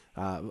wrestlers.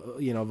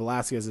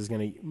 Velasquez is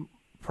going to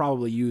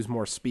probably use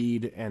more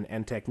speed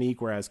and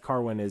technique, whereas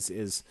Carwin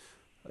is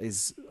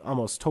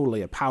almost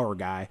totally a power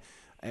guy.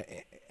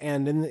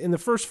 And in the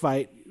first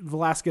fight,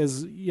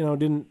 Velasquez,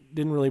 didn't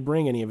really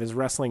bring any of his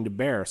wrestling to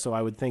bear. So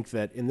I would think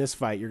that in this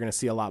fight, you're going to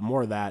see a lot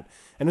more of that.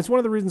 And it's one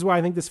of the reasons why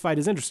I think this fight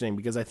is interesting,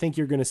 because I think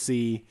you're going to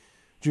see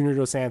Junior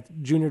Dos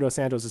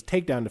Santos'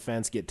 takedown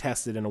defense get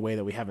tested in a way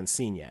that we haven't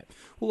seen yet.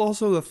 Well,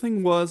 also the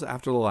thing was,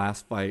 after the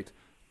last fight,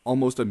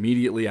 almost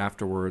immediately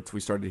afterwards, we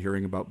started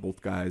hearing about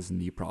both guys'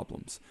 knee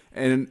problems.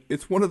 And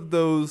it's one of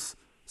those,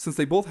 since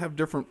they both have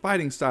different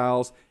fighting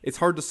styles, it's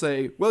hard to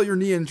say, well, your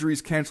knee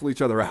injuries cancel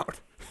each other out.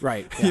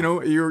 Right.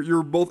 Yeah.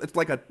 You're both, it's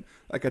like a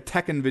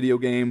Tekken video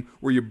game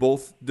where you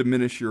both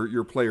diminish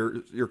your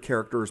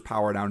character's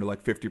power down to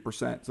like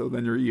 50%. So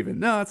then you're even.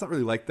 No, it's not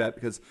really like that,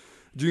 because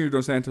Junior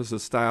Dos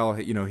Santos' style,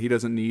 he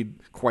doesn't need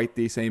quite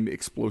the same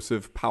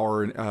explosive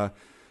power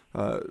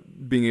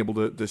being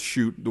able to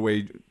shoot the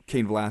way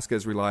Cain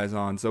Velasquez relies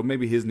on. So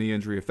maybe his knee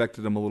injury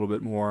affected him a little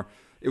bit more.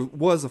 It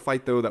was a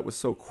fight, though, that was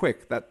so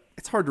quick that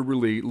it's hard to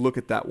really look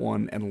at that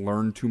one and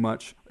learn too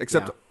much.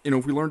 Except,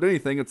 if we learned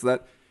anything, it's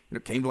that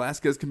Cain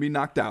Velasquez can be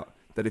knocked out.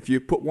 That if you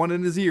put one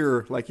in his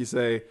ear, like you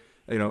say,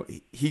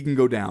 he can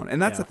go down.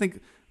 And that's, I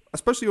think,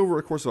 especially over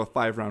a course of a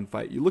 5-round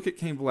fight. You look at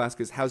Cain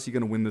Velasquez, how's he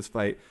going to win this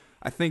fight?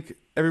 I think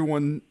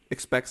everyone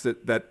expects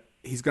that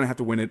he's going to have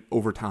to win it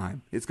over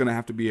time. It's going to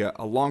have to be a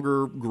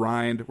longer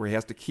grind where he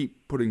has to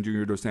keep putting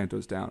Junior Dos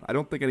Santos down. I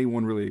don't think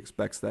anyone really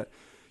expects that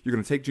you're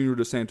going to take Junior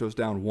Dos Santos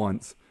down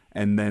once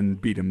and then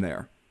beat him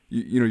there.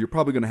 You're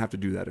probably going to have to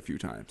do that a few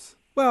times.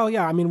 Well,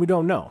 yeah, I mean, we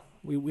don't know.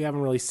 We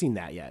haven't really seen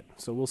that yet,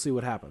 so we'll see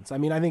what happens. I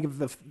mean, I think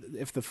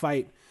if the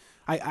fight,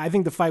 I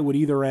think the fight would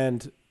either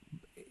end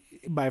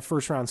by a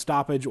first-round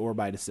stoppage or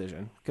by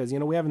decision, because,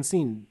 we haven't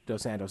seen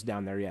Dos Santos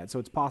down there yet, so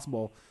it's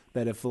possible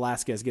that if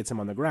Velasquez gets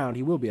him on the ground,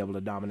 he will be able to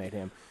dominate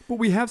him. But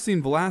we have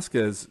seen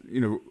Velasquez,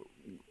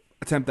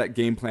 attempt that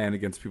game plan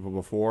against people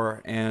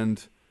before,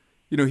 and,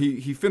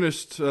 he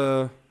finished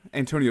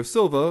Antonio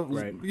Silva,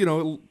 right,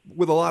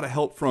 with a lot of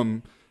help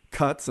from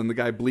cuts and the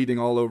guy bleeding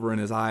all over in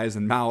his eyes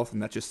and mouth, and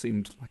that just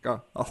seemed like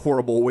a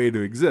horrible way to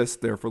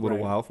exist there for a little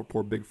while for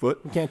poor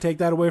Bigfoot. You can't take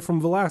that away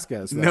from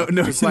Velasquez, though,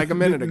 no, just like a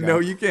minute ago. No,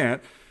 you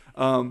can't.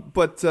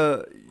 But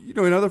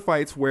in other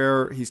fights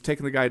where he's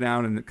taken the guy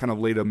down and kind of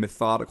laid a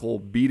methodical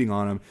beating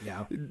on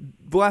him,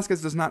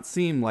 Velasquez does not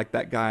seem like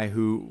that guy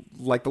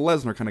like the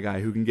Lesnar kind of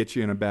guy who can get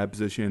you in a bad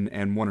position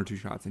and 1 or 2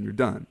 shots and you're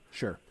done.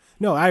 Sure.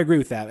 No, I agree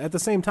with that. At the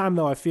same time,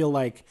 though, I feel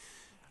like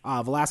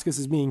Velasquez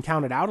is being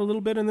counted out a little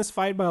bit in this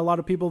fight by a lot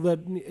of people that,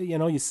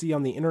 you see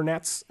on the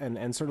internets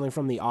and certainly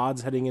from the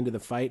odds heading into the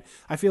fight.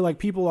 I feel like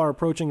people are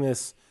approaching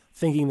this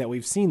thinking that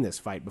we've seen this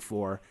fight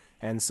before.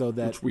 And so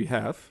that which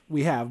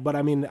we have. But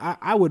I mean,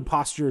 I would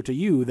posture to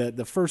you that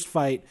the first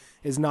fight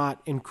is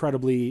not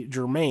incredibly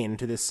germane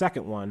to this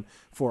second one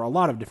for a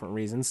lot of different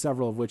reasons,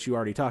 several of which you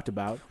already talked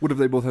about. What if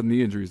they both had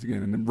knee injuries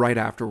again and then right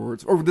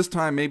afterwards? Or this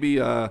time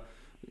maybe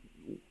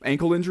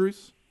ankle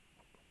injuries?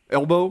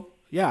 Elbow?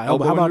 Yeah, how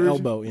about injuries?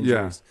 Elbow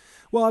injuries? Yeah.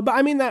 Well, but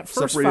I mean, that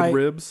first separated fight,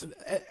 ribs.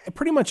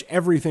 Pretty much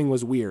everything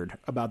was weird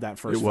about that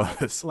first fight.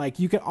 It was. Like,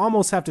 you could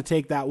almost have to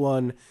take that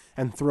one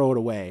and throw it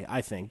away,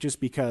 I think, just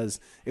because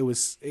it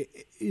was,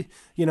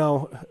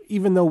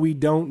 even though we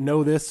don't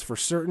know this for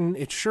certain,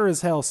 it sure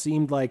as hell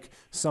seemed like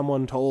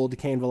someone told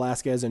Cain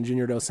Velasquez and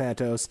Junior Dos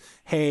Santos,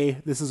 hey,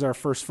 this is our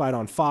first fight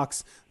on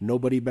Fox.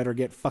 Nobody better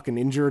get fucking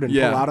injured and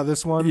pull out of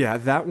this one. Yeah,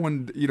 that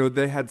one,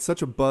 they had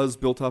such a buzz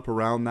built up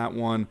around that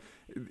one.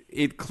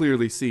 It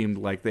clearly seemed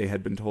like they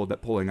had been told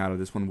that pulling out of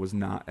this one was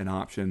not an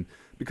option,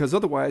 because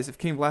otherwise, if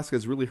Cain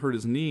Velasquez really hurt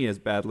his knee as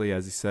badly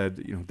as he said,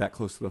 that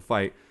close to the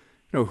fight,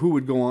 who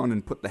would go on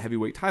and put the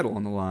heavyweight title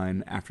on the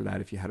line after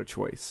that if you had a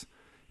choice?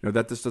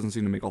 That just doesn't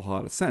seem to make a whole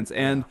lot of sense.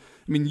 And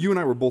I mean, you and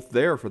I were both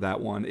there for that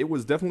one. It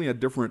was definitely a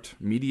different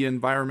media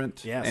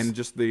environment, and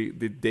just the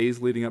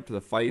days leading up to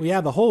the fight. Well,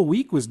 yeah, the whole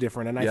week was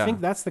different, and I think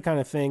that's the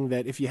kind of thing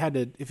that if you had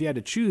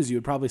to choose, you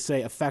would probably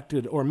say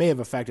affected or may have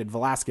affected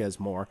Velasquez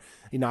more.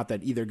 Not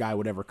that either guy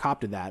would ever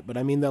cop to that, but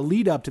I mean, the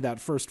lead up to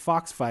that first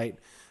Fox fight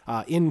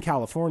in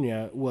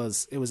California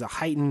was a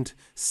heightened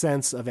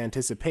sense of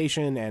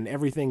anticipation, and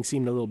everything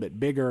seemed a little bit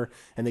bigger.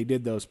 And they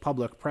did those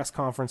public press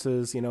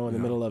conferences, in the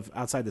middle of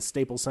outside the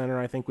Staples Center,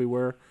 I think we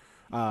were.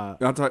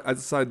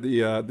 Outside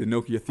the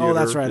Nokia Theater. Oh,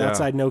 that's right,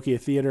 outside Nokia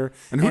Theater.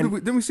 And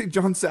didn't we see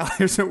John Sally?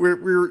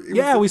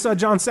 We saw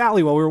John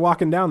Sally while we were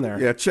walking down there.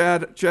 Yeah,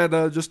 Chad,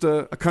 just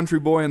a country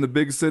boy in the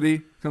big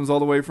city, comes all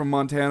the way from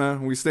Montana.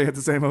 And we stay at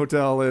the same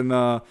hotel in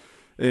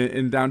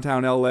in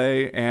downtown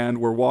LA, and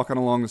we're walking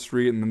along the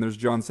street, and then there's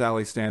John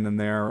Sally standing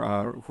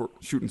there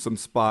shooting some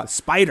spots.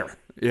 Spider.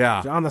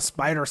 Yeah. John the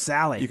Spider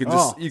Sally. You could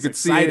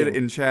see exciting. it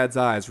in Chad's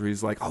eyes where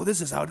he's like, "Oh,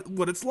 this is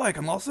what it's like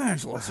in Los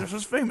Angeles. There's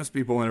just famous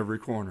people in every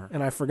corner."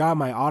 And I forgot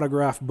my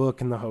autographed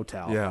book in the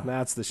hotel. Yeah.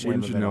 That's the shame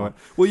Wouldn't of you it know all. it?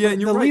 Well, yeah,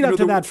 and you're the right. lead up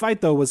to that fight,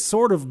 though, was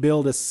sort of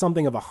billed as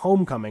something of a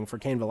homecoming for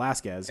Cain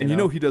Velasquez. And you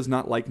know he does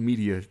not like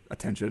media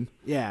attention.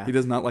 Yeah. He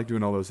does not like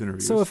doing all those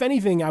interviews. So if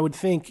anything, I would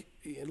think,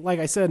 like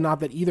I said, not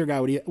that either guy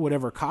would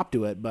ever cop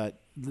to it,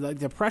 but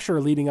the pressure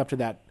leading up to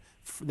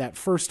that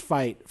first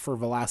fight for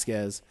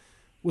Velasquez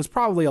was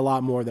probably a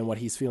lot more than what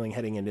he's feeling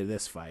heading into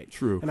this fight.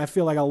 True. And I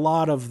feel like a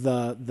lot of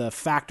the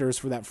factors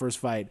for that first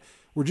fight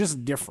were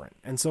just different.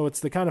 And so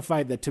it's the kind of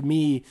fight that, to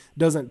me,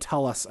 doesn't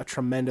tell us a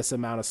tremendous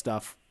amount of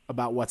stuff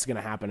about what's going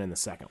to happen in the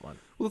second one.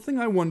 Well, the thing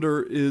I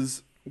wonder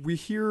is, we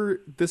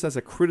hear this as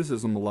a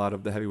criticism a lot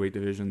of the heavyweight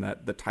division,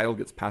 that the title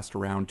gets passed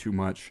around too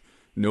much.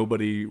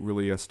 Nobody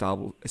really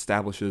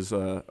establishes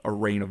a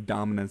reign of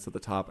dominance at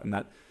the top, and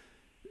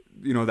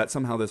that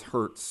somehow this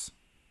hurts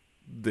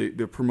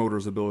the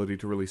promoter's ability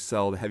to really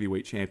sell the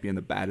heavyweight champion,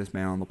 the baddest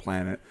man on the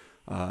planet,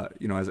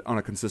 as on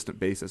a consistent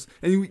basis.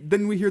 And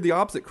then we hear the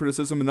opposite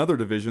criticism in other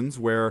divisions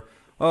where,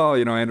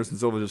 Anderson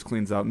Silva just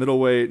cleans out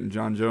middleweight, and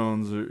John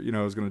Jones,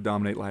 is going to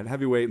dominate light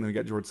heavyweight, and then we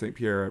got George St.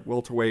 Pierre at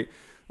welterweight.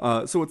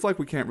 So it's like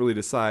we can't really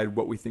decide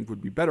what we think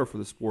would be better for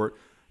the sport.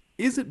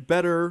 Is it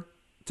better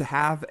to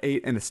have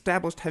an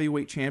established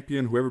heavyweight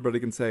champion who everybody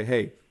can say,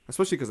 hey,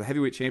 especially because the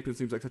heavyweight champion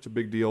seems like such a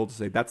big deal, to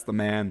say that's the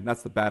man,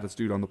 that's the baddest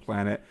dude on the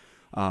planet,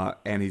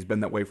 and he's been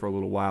that way for a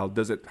little while?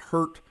 Does it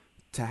hurt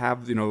to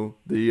have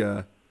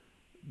the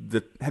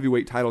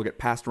heavyweight title get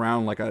passed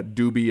around like a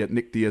doobie at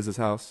Nick Diaz's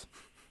house?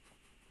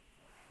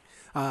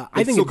 I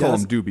think still it call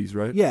does. them doobies,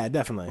 right? Yeah,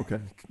 definitely. Okay.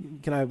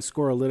 Can I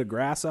score a lid of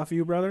grass off of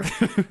you, brother?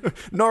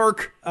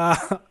 Narc.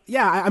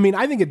 Yeah, I mean,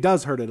 I think it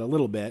does hurt it a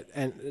little bit,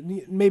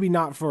 and maybe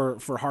not for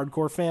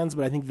hardcore fans,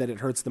 but I think that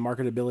it hurts the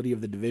marketability of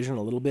the division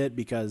a little bit,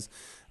 because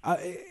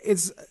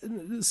it's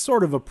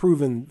sort of a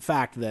proven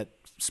fact that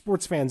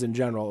sports fans in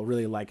general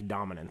really like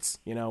dominance.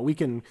 We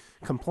can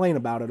complain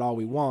about it all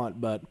we want,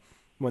 but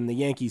when the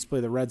Yankees play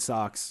the Red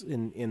Sox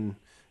in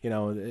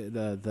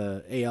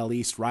the AL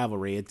East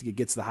rivalry, it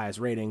gets the highest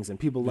ratings, and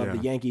people love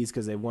the Yankees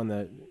because they've won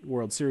the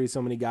World Series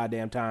so many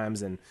goddamn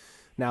times, and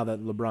now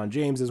that LeBron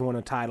James has won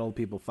a title,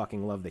 people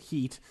fucking love the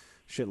Heat,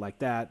 shit like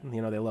that.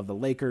 They love the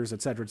Lakers,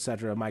 et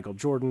cetera, Michael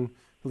Jordan.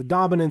 The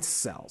dominance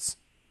sells.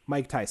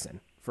 Mike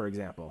Tyson, for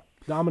example.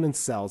 Dominance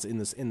sells in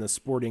the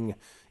sporting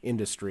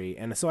industry.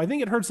 And so I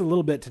think it hurts a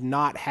little bit to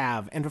not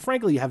have, and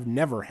frankly have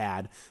never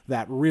had,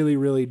 that really,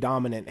 really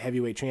dominant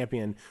heavyweight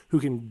champion who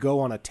can go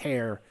on a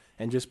tear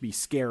and just be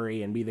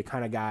scary and be the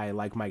kind of guy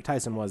like Mike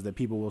Tyson was that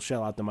people will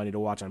shell out the money to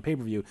watch on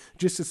pay-per-view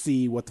just to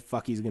see what the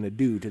fuck he's going to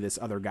do to this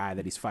other guy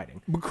that he's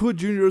fighting. But could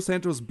Junior Dos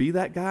Santos be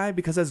that guy?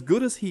 Because as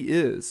good as he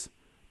is,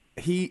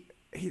 he's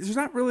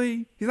not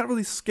really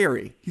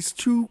scary. He's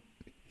too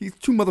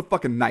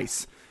motherfucking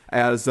nice,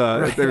 as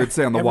they would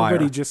say on The Wire.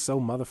 Everybody just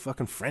so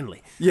motherfucking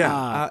friendly.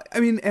 Yeah,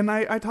 and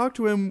I talked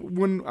to him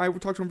when I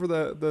talked to him for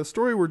the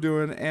story we're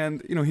doing,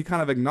 and he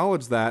kind of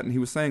acknowledged that, and he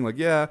was saying like,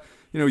 yeah,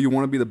 you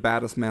want to be the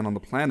baddest man on the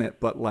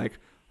planet, but like,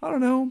 I don't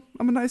know,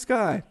 I'm a nice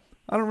guy.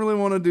 I don't really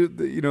want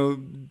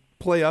to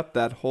play up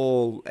that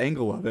whole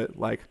angle of it.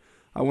 Like,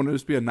 I want to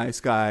just be a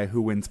nice guy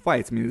who wins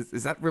fights. I mean,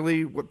 is that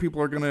really what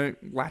people are going to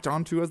latch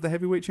onto as the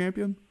heavyweight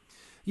champion?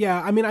 Yeah,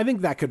 I mean, I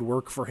think that could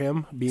work for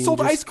him.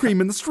 Sold ice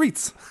cream in the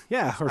streets.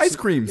 Yeah. Ice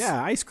creams.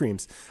 Yeah, ice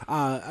creams.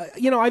 I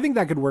think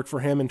that could work for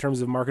him in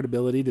terms of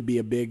marketability, to be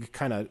a big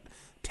kind of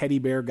teddy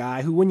bear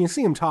guy who, when you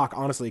see him talk,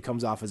 honestly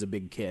comes off as a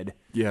big kid.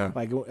 Yeah.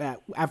 Like,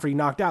 after he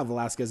knocked out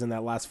Velasquez in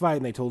that last fight,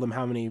 and they told him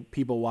how many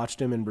people watched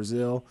him in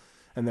Brazil,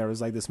 and there was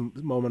like this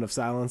moment of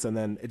silence, and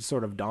then it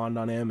sort of dawned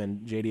on him,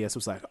 and JDS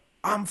was like,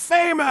 I'm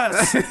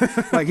famous.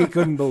 Like, he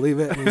couldn't believe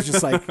it. And it was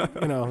just like,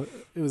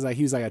 it was like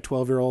he was like a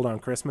 12-year-old on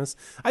Christmas.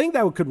 I think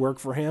that could work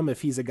for him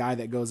if he's a guy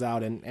that goes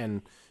out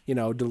and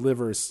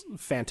delivers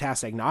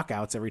fantastic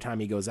knockouts every time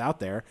he goes out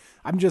there.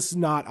 I'm just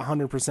not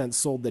 100%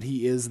 sold that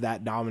he is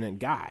that dominant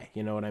guy.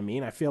 You know what I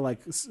mean? I feel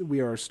like we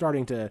are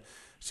starting to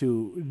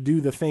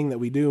do the thing that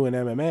we do in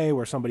MMA,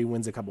 where somebody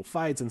wins a couple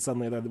fights and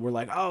suddenly we're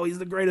like, oh, he's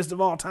the greatest of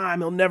all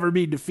time, he'll never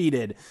be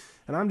defeated.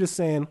 And I'm just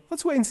saying,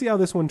 let's wait and see how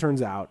this one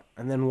turns out,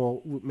 and then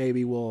we'll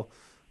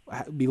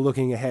be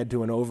looking ahead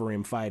to an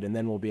Overeem fight, and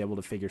then we'll be able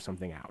to figure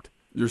something out.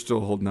 You're still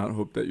holding out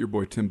hope that your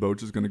boy Tim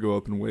Boach is going to go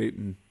up in weight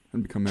and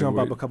become jump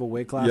heavyweight. up a couple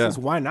weight classes.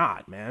 Yeah. Why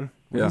not, man?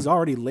 Yeah. He's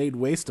already laid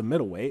waste to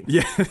middleweight.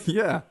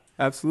 Yeah,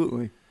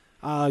 absolutely.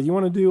 Are we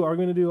going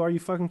to do Are You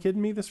Fucking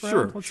Kidding Me this round?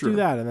 Sure, Let's sure. do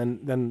that,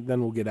 and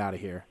then we'll get out of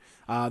here.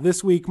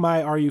 This week,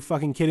 my Are You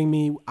Fucking Kidding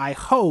Me, I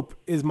hope,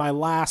 is my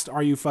last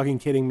Are You Fucking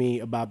Kidding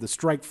Me about the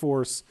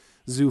Strikeforce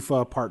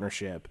Zuffa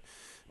partnership.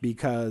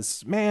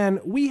 Because, man,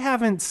 we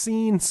haven't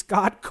seen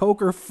Scott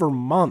Coker for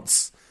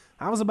months.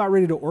 I was about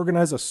ready to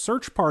organize a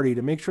search party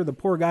to make sure the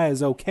poor guy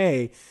is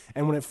okay.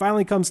 And when it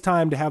finally comes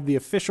time to have the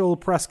official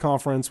press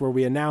conference where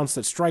we announce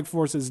that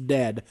Strikeforce is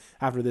dead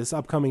after this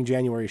upcoming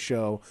January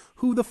show,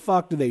 who the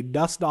fuck do they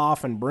dust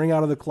off and bring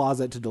out of the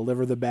closet to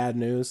deliver the bad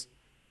news?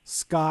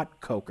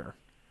 Scott Coker.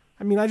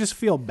 I mean, I just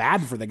feel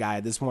bad for the guy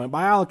at this point.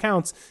 By all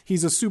accounts,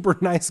 he's a super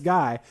nice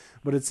guy,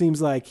 but it seems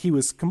like he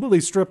was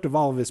completely stripped of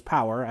all of his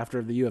power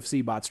after the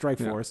UFC bought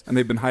Strikeforce. Yeah. And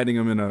they've been hiding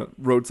him in a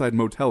roadside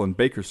motel in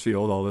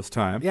Bakersfield all this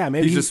time. Yeah,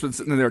 maybe he's just been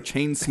sitting there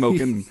chain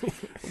smoking,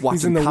 watching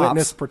he's in the cops.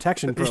 witness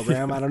protection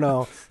program. I don't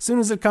know. As soon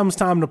as it comes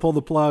time to pull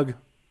the plug,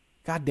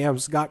 goddamn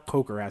Scott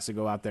Coker has to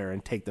go out there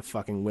and take the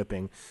fucking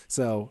whipping.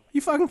 So,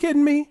 you fucking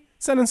kidding me?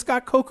 Sending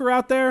Scott Coker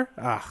out there?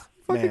 Ah,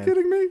 fucking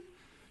kidding me?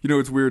 You know,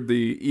 it's weird.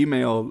 The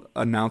email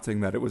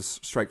announcing that it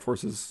was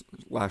Strikeforce's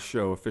last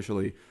show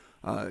officially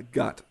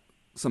got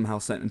somehow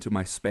sent into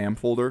my spam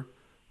folder.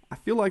 I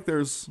feel like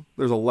there's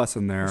a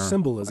lesson there.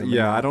 Symbolism.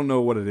 Yeah, I don't know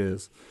what it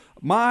is.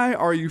 My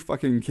 "Are you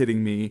fucking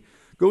kidding me?"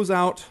 goes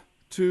out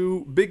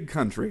to Big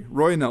Country,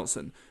 Roy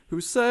Nelson,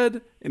 who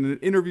said in an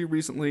interview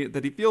recently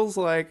that he feels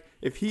like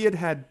if he had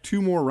had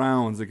 2 more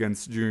rounds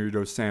against Junior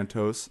Dos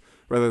Santos,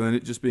 rather than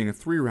it just being a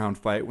 3-round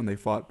fight when they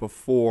fought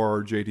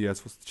before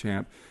JDS was the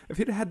champ, if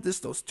he'd had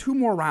those 2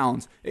 more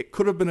rounds, it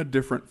could have been a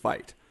different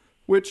fight.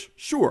 Which,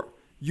 sure,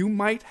 you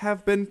might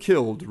have been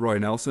killed, Roy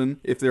Nelson,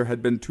 if there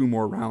had been 2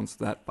 more rounds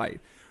to that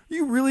fight. Are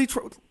you really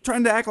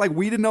trying to act like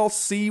we didn't all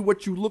see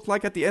what you looked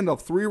like at the end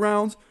of 3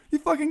 rounds? You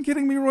fucking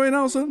kidding me, Roy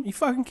Nelson? You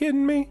fucking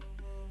kidding me?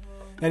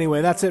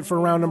 Anyway, that's it for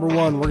round number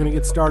 1. We're going to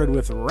get started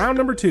with round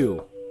number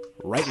 2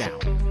 right now.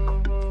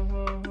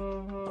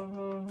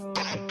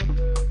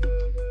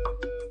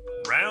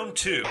 Round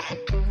 2.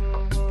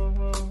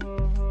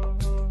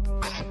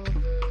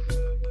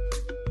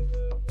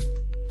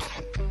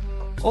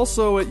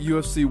 Also at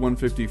UFC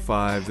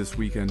 155 this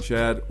weekend,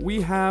 Chad, we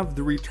have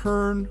the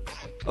return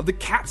of the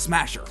Cat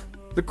Smasher,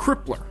 the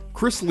Crippler,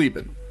 Chris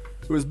Leben,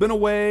 who has been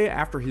away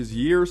after his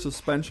year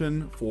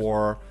suspension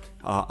for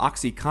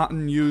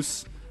OxyContin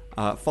use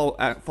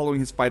following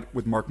his fight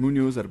with Mark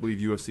Munoz at, I believe,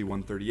 UFC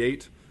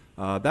 138.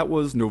 That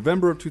was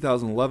November of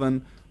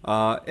 2011,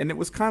 and it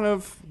was kind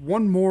of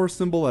one more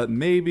symbol that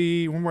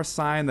one more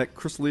sign that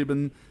Chris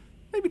Leben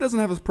maybe doesn't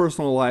have his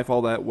personal life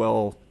all that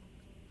well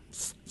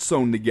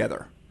sewn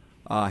together.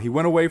 He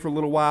went away for a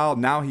little while.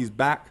 Now he's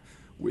back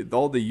with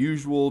all the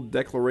usual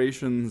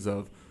declarations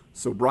of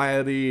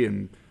sobriety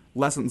and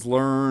lessons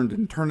learned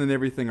and turning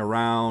everything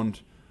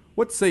around.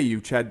 What say you,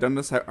 Chad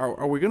Dundas?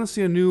 Are we going to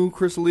see a new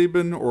Chris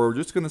Leben, or are we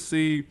just going to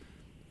see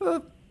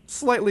a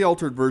slightly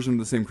altered version of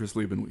the same Chris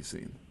Leben we've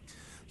seen?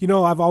 You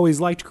know, I've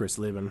always liked Chris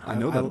Leben. I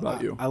know that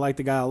about you. I like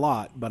the guy a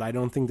lot, but I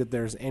don't think that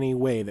there's any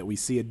way that we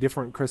see a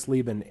different Chris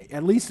Leben,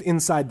 at least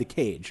inside the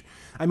cage.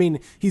 I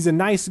mean, he's a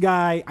nice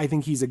guy. I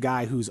think he's a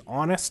guy who's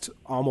honest,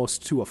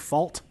 almost to a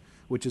fault,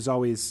 which is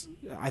always,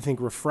 I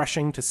think,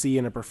 refreshing to see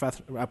in a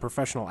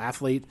professional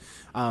athlete.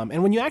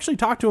 And when you actually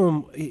talk to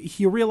him,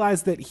 you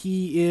realize that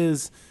he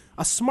is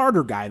a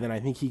smarter guy than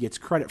I think he gets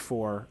credit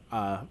for,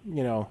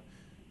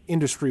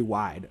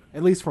 industry-wide,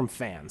 at least from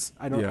fans.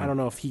 I don't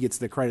know if he gets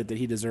the credit that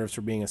he deserves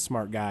for being a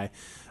smart guy.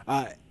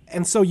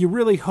 And so you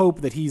really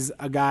hope that he's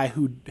a guy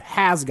who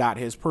has got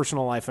his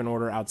personal life in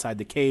order outside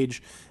the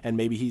cage, and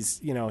maybe he's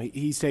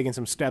taken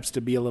some steps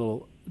to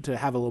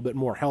have a little bit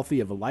more healthy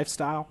of a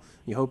lifestyle.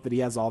 You hope that he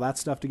has all that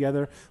stuff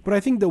together. But I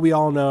think that we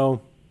all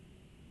know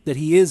that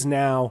he is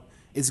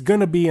going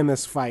to be in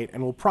this fight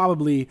and will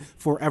probably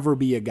forever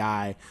be a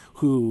guy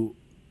who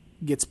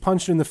gets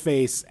punched in the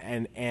face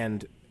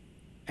and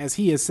as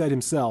he has said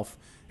himself,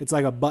 it's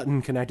like a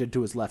button connected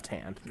to his left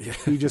hand. Yeah.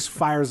 He just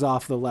fires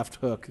off the left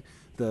hook,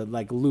 the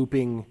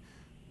looping,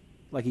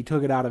 like he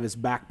took it out of his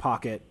back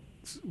pocket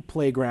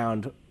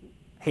playground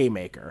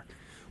haymaker.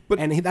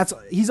 And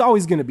he's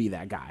always going to be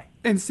that guy.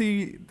 And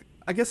see,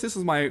 I guess this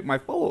is my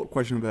follow-up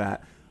question to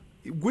that.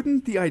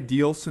 Wouldn't the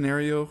ideal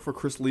scenario for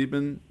Chris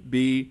Leben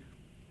be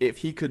if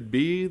he could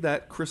be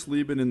that Chris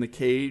Leben in the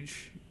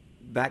cage,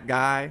 that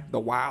guy, the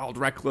wild,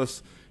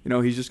 reckless,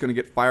 he's just going to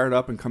get fired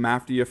up and come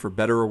after you for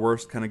better or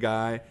worse kind of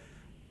guy,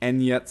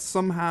 and yet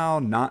somehow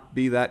not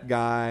be that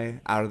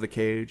guy out of the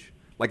cage?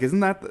 Like, isn't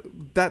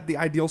that the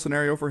ideal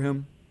scenario for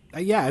him?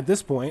 Yeah, at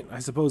this point, I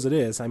suppose it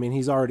is. I mean,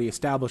 he's already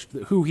established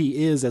who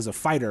he is as a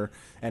fighter,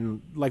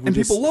 and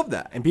people love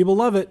that, and people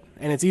love it,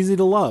 and it's easy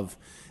to love,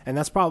 and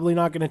that's probably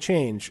not going to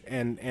change.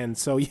 And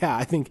so yeah,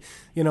 I think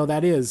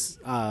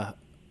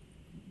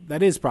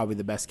that is probably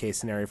the best case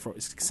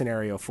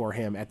scenario for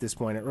him at this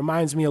point. It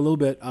reminds me a little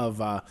bit of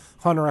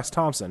Hunter S.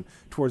 Thompson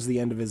towards the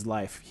end of his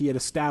life. He had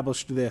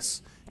established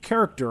this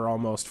character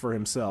almost for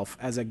himself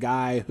as a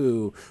guy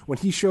who, when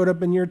he showed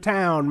up in your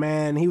town,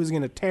 man, he was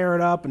going to tear it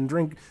up and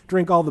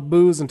drink all the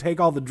booze and take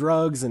all the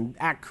drugs and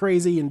act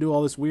crazy and do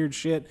all this weird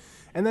shit.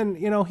 And then,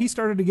 he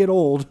started to get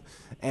old,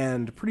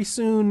 and pretty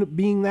soon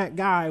being that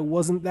guy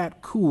wasn't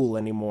that cool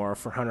anymore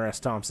for Hunter S.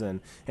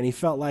 Thompson. And he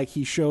felt like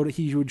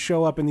he would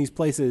show up in these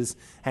places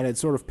and had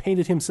sort of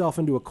painted himself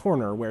into a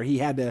corner where he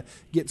had to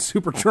get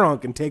super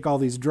drunk and take all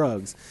these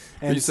drugs.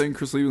 And Are you saying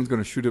Chris Lieben's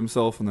going to shoot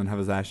himself and then have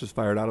his ashes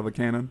fired out of a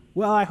cannon?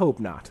 Well, I hope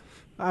not.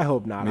 I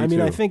hope not. Me I mean,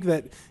 too. I think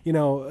that,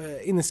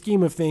 in the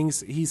scheme of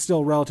things, he's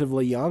still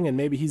relatively young, and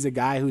maybe he's a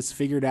guy who's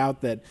figured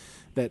out that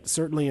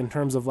certainly in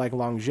terms of like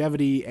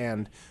longevity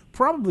and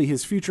probably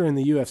his future in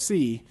the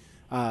UFC,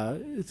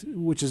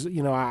 which is,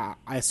 I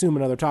assume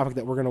another topic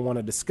that we're going to want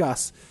to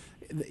discuss,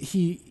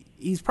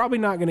 he's probably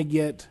not going to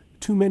get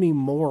too many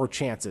more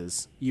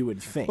chances, you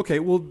would think. Okay,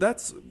 well,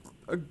 that's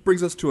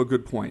brings us to a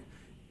good point.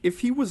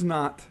 If he was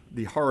not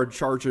the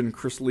hard-charging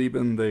Chris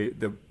Lieben,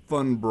 the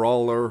fun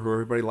brawler who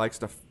everybody likes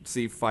to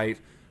see fight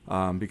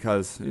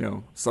because,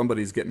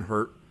 somebody's getting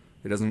hurt,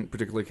 he doesn't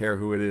particularly care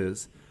who it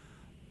is,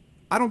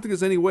 I don't think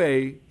there's any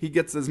way he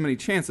gets as many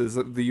chances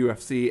at the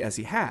UFC as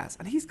he has,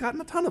 and he's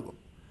gotten a ton of them.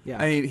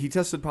 Yeah. I mean, he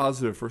tested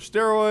positive for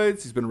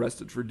steroids, he's been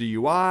arrested for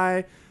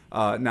DUI,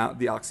 now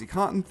the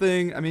OxyContin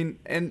thing. I mean,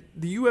 and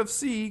the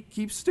UFC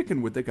keeps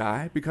sticking with the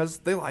guy because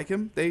they like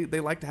him, they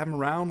like to have him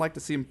around, like to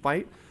see him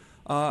fight,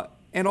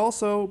 and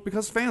also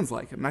because fans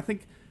like him. And I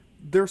think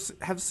there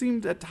have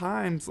seemed at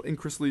times in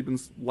Chris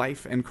Lieben's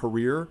life and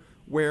career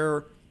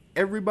where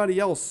everybody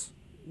else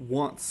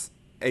wants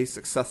a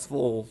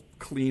successful,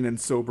 clean, and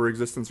sober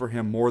existence for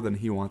him more than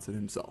he wants it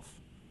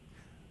himself.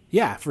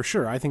 Yeah, for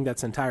sure. I think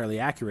that's entirely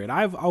accurate.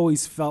 I've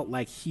always felt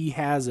like he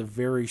has a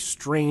very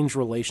strange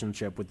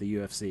relationship with the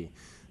UFC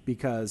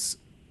because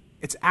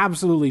it's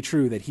absolutely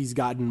true that he's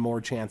gotten more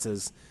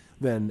chances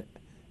than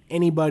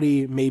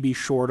anybody maybe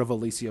short of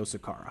Alessio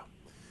Sakara.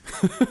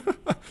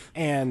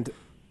 And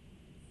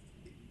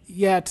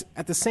yet,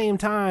 at the same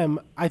time,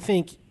 I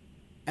think,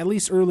 at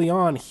least early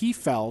on, he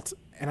felt,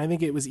 and I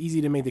think it was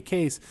easy to make the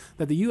case,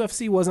 that the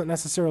UFC wasn't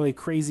necessarily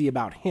crazy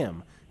about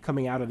him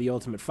coming out of The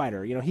Ultimate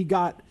Fighter. He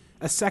got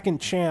a second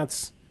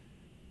chance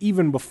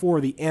even before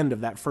the end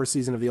of that first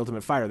season of The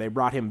Ultimate Fighter. They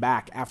brought him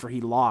back after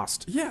he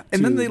lost Yeah,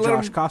 and then they let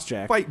Josh him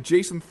Koscheck. fight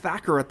Jason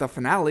Thacker at the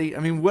finale. I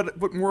mean,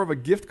 what more of a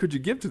gift could you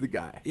give to the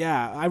guy?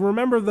 Yeah, I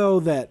remember, though,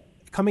 that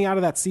coming out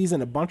of that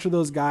season, a bunch of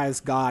those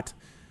guys got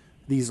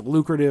these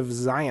lucrative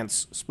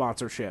Zions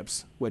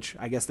sponsorships, which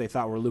I guess they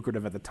thought were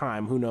lucrative at the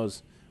time. Who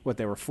knows what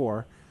they were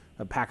for?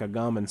 A pack of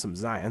gum and some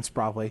Zions,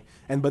 probably.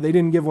 But they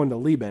didn't give one to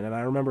Lieben. And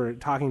I remember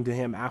talking to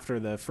him after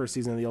the first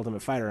season of The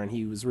Ultimate Fighter, and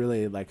he was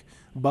really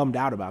bummed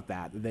out about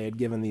that. They had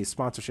given these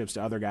sponsorships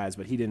to other guys,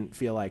 but he didn't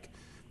feel like.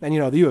 And the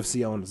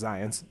UFC owned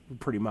Zions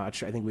pretty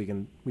much. I think we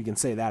can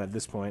say that at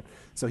this point.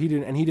 So he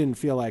didn't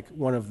feel like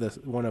one of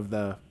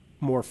the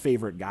more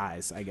favorite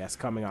guys, I guess,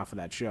 coming off of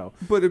that show.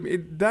 But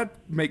that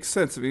makes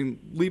sense. I mean,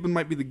 Lieben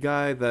might be the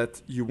guy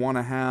that you want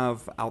to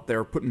have out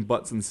there putting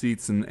butts in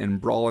seats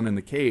and brawling in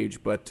the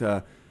cage, but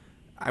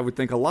I would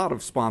think a lot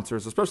of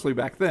sponsors, especially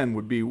back then,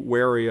 would be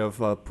wary of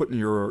putting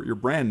your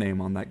brand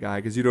name on that guy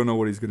because you don't know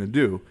what he's going to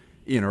do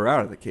in or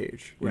out of the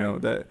cage.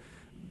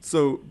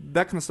 So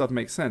that kind of stuff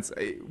makes sense.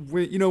 I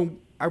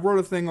wrote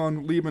a thing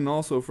on Lieben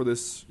also for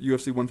this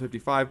UFC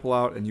 155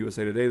 pullout and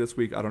USA Today this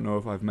week. I don't know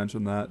if I've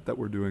mentioned that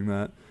we're doing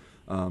that.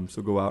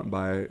 So go out and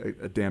buy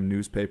a damn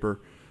newspaper.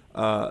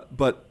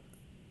 But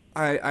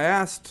I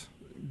asked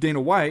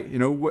Dana White,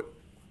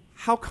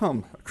 how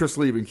come Chris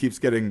Lieben keeps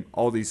getting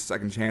all these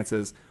second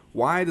chances?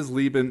 Why does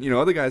Lieben,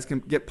 other guys can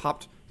get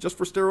popped just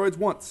for steroids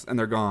once and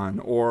they're gone,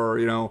 or,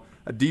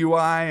 a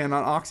DUI and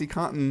an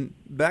OxyContin,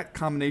 that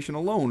combination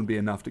alone would be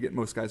enough to get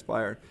most guys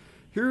fired.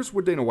 Here's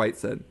what Dana White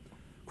said,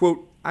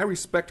 quote, "I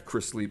respect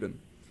Chris Lieben.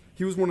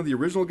 He was one of the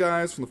original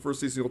guys from the first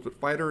season of The Ultimate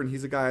Fighter, and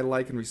he's a guy I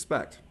like and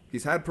respect.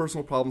 He's had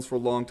personal problems for a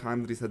long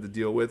time that he's had to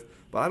deal with,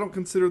 but I don't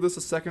consider this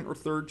a second or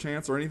third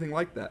chance or anything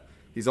like that.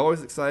 He's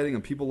always exciting,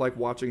 and people like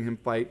watching him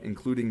fight,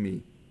 including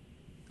me."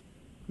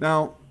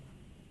 Now,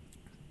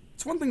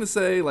 it's one thing to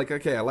say,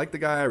 okay, I like the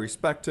guy, I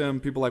respect him,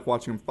 people like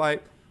watching him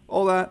fight,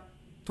 all that,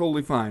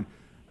 totally fine.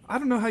 I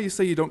don't know how you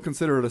say you don't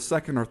consider it a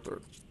second or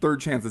third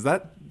chance. Is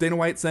that Dana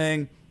White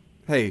saying,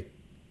 hey,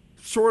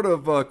 short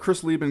of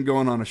Chris Lieben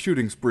going on a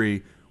shooting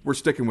spree, we're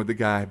sticking with the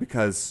guy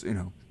because,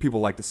 people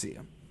like to see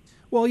him?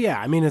 Well,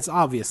 yeah, I mean, it's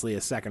obviously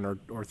a second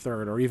or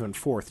third or even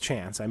fourth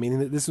chance. I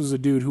mean, this was a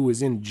dude who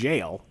was in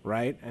jail,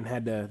 right, and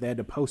they had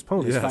to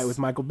postpone his fight with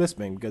Michael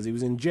Bisping because he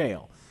was in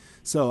jail.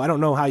 So I don't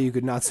know how you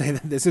could not say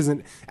that this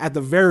isn't, at the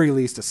very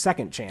least, a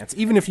second chance,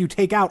 even if you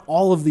take out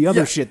all of the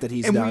other shit that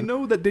he's done. And we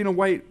know that Dana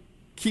White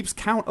keeps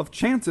count of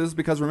chances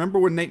because remember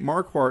when Nate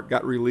Marquardt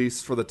got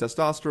released for the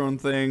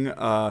testosterone thing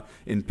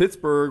in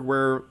Pittsburgh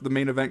where the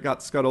main event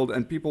got scuttled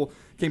and people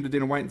came to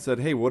Dana White and said,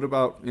 hey, what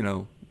about,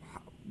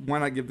 why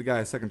not give the guy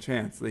a second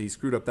chance? He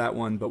screwed up that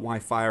one, but why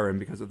fire him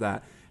because of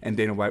that? And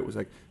Dana White was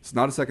like, it's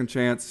not a second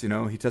chance.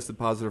 He tested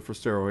positive for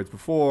steroids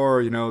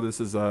before.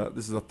 This is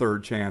a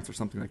third chance or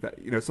something like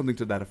that. Something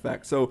to that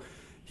effect. So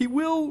he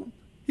will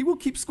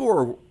keep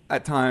score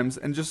at times,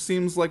 and just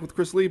seems like with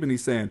Chris Lieben,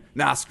 he's saying,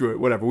 nah, screw it,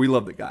 whatever. We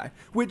love the guy.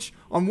 Which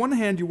on one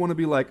hand, you want to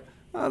be like,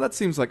 that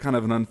seems like kind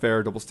of an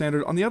unfair double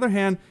standard. On the other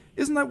hand,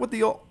 isn't that what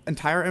the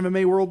entire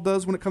MMA world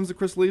does when it comes to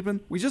Chris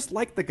Lieben? We just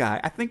like the guy.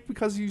 I think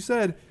because you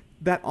said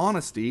that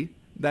honesty,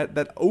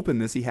 that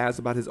openness he has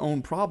about his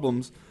own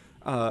problems,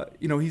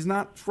 he's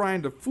not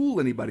trying to fool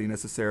anybody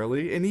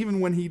necessarily. And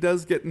even when he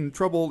does get in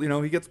trouble,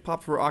 he gets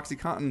popped for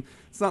OxyContin.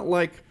 It's not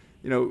like,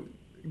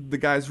 the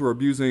guys who are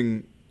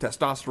abusing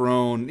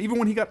testosterone. Even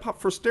when he got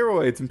popped for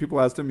steroids and people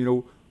asked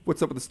him,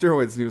 what's up with the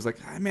steroids? And he was like,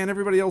 man,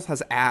 everybody else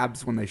has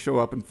abs when they show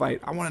up and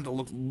fight. I wanted to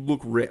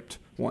look ripped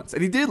once.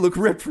 And he did look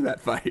ripped for that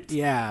fight.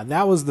 Yeah,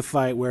 that was the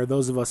fight where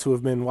those of us who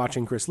have been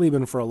watching Chris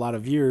Lieben for a lot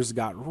of years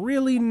got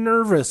really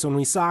nervous when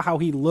we saw how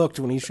he looked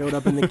when he showed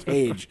up in the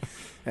cage.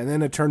 And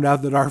then it turned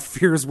out that our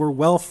fears were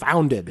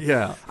well-founded.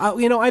 Yeah.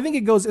 I think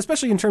it goes,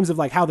 especially in terms of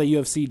like how the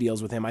UFC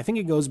deals with him, I think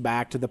it goes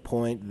back to the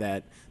point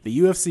that the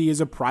UFC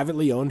is a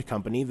privately owned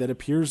company that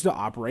appears to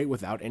operate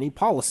without any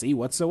policy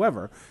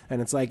whatsoever.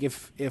 And it's like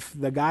if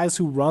the guys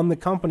who run the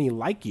company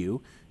like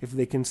you, if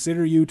they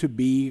consider you to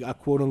be a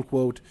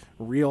quote-unquote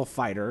real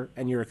fighter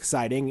and you're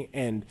exciting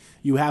and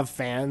you have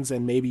fans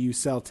and maybe you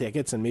sell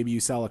tickets and maybe you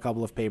sell a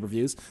couple of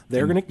pay-per-views,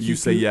 they're going to keep you. You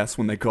say yes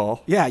when they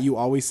call. Yeah, you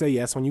always say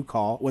yes when they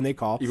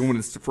call. Even when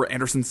it's for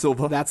Anderson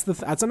Silva.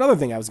 That's another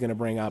thing I was going to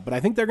bring up. But I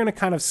think they're going to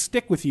kind of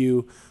stick with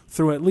you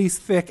through at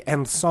least thick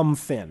and some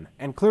thin.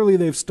 And clearly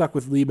they've stuck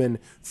with Lieben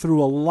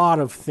through a lot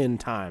of thin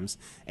times.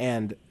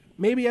 And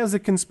maybe as a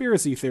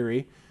conspiracy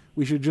theory,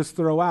 we should just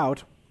throw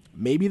out,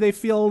 maybe they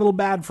feel a little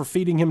bad for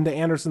feeding him to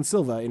Anderson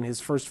Silva in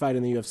his first fight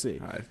in the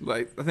UFC.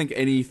 I think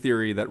any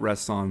theory that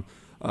rests on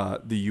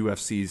the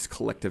UFC's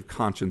collective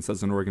conscience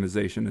as an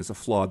organization is a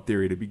flawed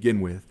theory to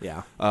begin with.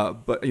 Yeah.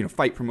 But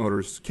fight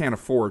promoters can't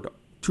afford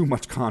too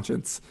much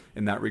conscience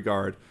in that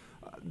regard.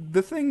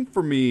 The thing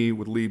for me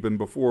with Lieben,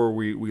 before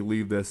we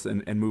leave this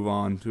and move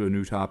on to a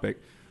new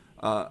topic,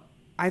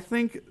 I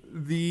think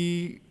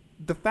the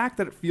fact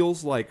that it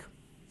feels like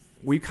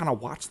we kind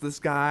of watched this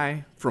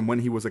guy from when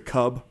he was a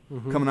cub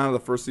coming out of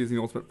the first season of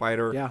The Ultimate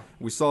Fighter. Yeah.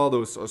 We saw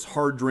those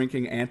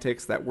hard-drinking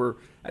antics that were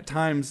at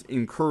times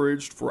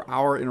encouraged for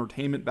our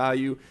entertainment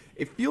value.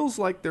 It feels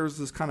like there's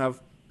this kind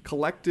of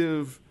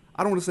collective,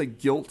 I don't want to say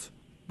guilt,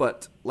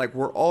 but like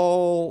we're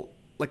all,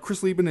 like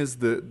Chris Lieben is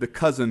the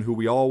cousin who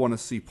we all want to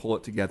see pull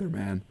it together,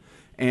 man.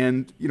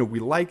 And, we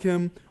like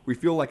him. We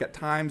feel like at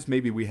times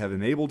maybe we have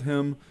enabled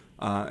him,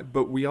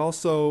 but we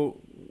also...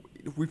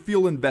 we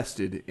feel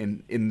invested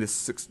in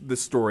this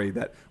story,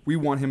 that we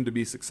want him to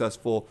be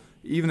successful,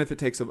 even if it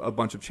takes a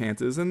bunch of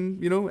chances.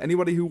 And,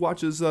 anybody who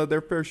watches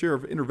their fair share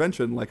of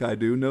Intervention like I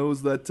do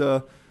knows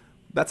that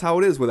that's how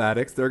it is with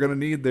addicts. They're going to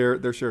need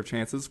their share of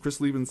chances.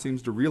 Chris Lieben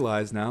seems to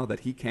realize now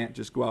that he can't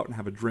just go out and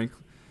have a drink,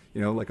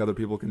 like other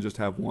people can just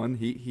have one.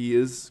 He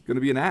is going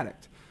to be an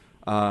addict.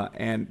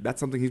 And that's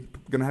something he's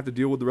going to have to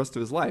deal with the rest of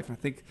his life. And I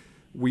think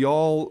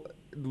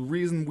the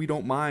reason we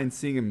don't mind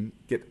seeing him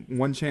get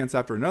one chance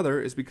after another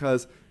is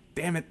because,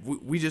 damn it,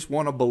 we just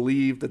want to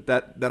believe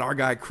that our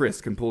guy Chris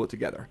can pull it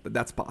together, that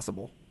that's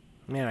possible.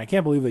 Man, I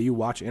can't believe that you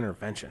watch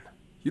Intervention.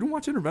 You don't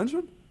watch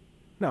Intervention?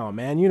 No,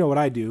 man, you know what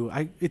I do.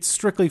 It's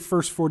strictly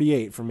First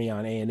 48 for me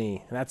on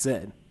A&E. That's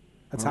it.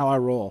 That's how I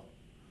roll.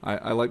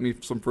 I like me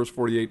some First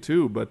 48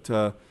 too, but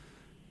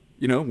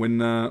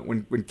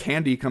when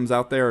Candy comes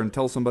out there and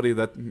tells somebody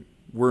that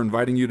we're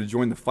inviting you to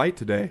join the fight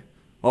today,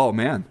 oh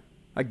man,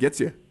 that gets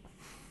you.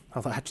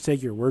 I'll have to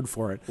take your word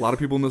for it. A lot of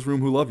people in this room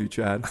who love you,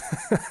 Chad.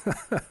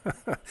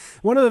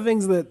 One of the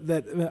things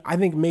that I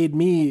think made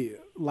me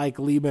like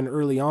Lieben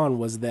early on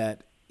was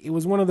that it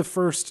was one of the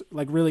first,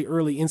 like, really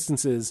early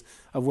instances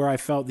of where I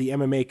felt the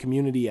MMA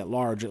community at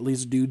large, at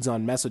least dudes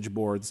on message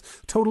boards,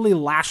 totally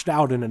lashed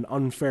out in an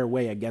unfair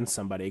way against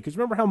somebody. Because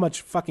remember how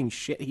much fucking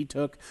shit he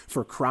took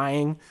for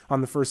crying on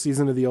the first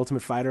season of The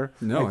Ultimate Fighter?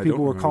 No, like,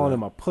 people were calling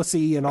him a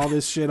pussy and all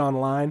this shit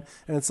online.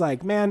 And it's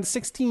like, man,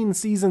 16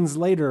 seasons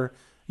later,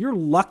 you're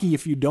lucky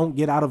if you don't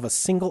get out of a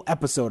single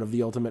episode of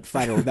The Ultimate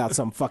Fighter without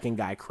some fucking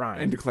guy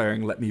crying. And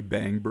declaring, let me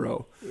bang,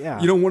 bro.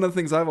 Yeah. One of the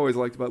things I've always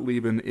liked about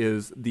Lieben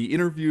is the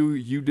interview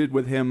you did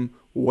with him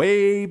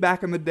way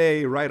back in the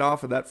day, right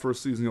off of that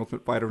first season of The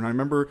Ultimate Fighter. And I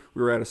remember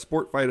we were at a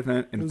sport fight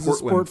event in Portland. It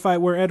was a sport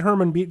fight where Ed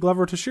Herman beat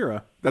Glover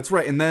Teixeira. That's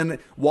right. And then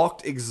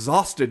walked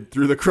exhausted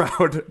through the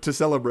crowd to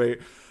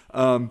celebrate.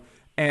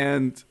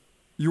 And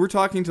you were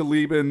talking to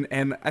Lieben,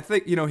 and I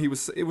think,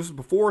 it was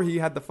before he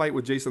had the fight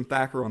with Jason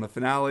Thacker on the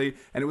finale,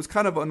 and it was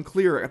kind of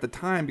unclear at the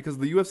time because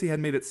the UFC had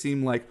made it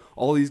seem like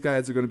all these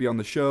guys are going to be on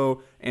the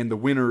show and the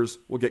winners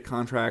will get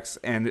contracts,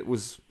 and it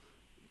was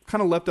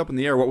kind of left up in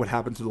the air what would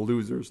happen to the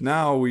losers.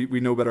 Now we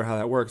know better how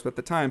that works, but at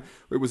the time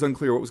it was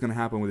unclear what was going to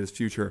happen with his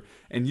future.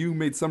 And you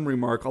made some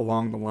remark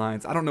along the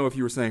lines, I don't know if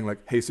you were saying like,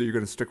 hey, so you're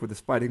going to stick with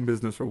this fighting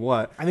business or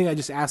what? I think I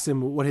just asked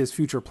him what his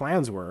future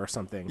plans were or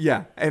something.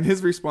 Yeah, and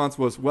his response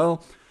was,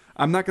 well,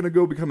 I'm not going to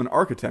go become an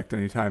architect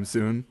anytime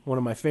soon. One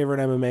of my favorite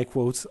MMA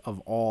quotes of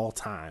all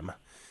time.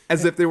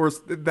 As if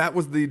that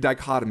was the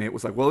dichotomy. It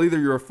was like, well, either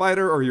you're a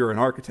fighter or you're an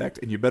architect,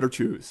 and you better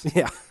choose.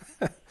 Yeah.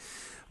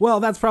 Well,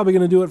 that's probably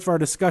going to do it for our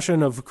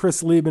discussion of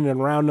Chris Lieben in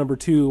round number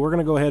 2. We're going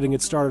to go ahead and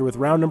get started with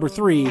round number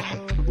 3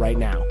 right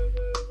now.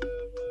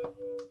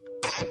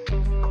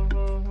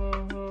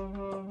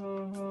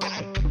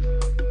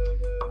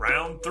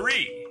 Round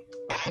 3.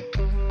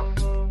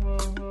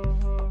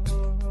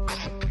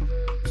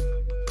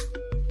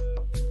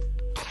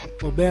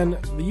 Well, Ben,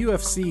 the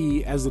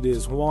UFC, as it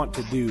is wont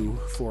to do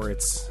for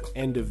its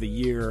end of the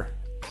year,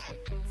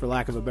 for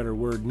lack of a better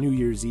word, New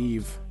Year's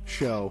Eve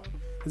show,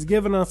 has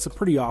given us a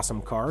pretty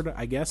awesome card,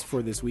 I guess,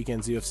 for this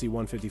weekend's UFC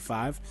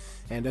 155.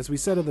 And as we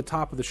said at the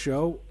top of the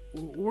show,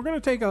 we're going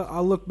to take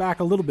a look back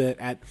a little bit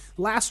at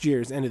last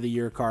year's end of the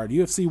year card,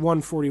 UFC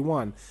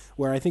 141,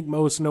 where I think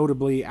most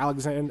notably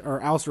Alistair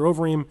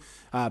Overeem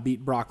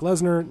beat Brock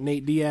Lesnar,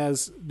 Nate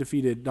Diaz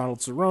defeated Donald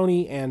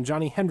Cerrone, and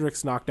Johnny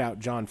Hendricks knocked out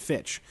John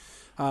Fitch.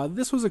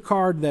 This was a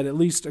card that, at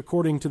least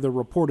according to the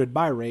reported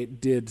buy rate,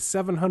 did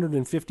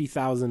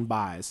 750,000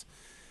 buys.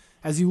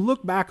 As you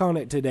look back on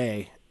it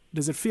today,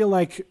 does it feel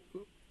like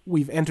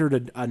we've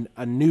entered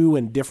a new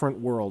and different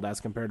world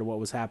as compared to what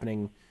was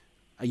happening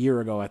a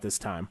year ago at this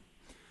time?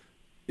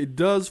 It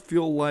does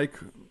feel like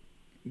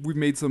we've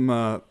made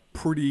some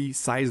pretty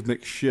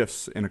seismic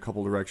shifts in a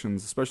couple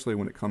directions, especially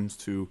when it comes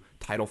to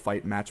title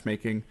fight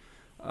matchmaking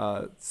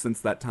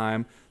since that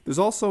time. There's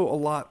also a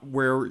lot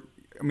where,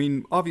 I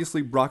mean,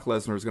 obviously Brock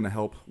Lesnar is going to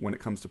help when it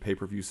comes to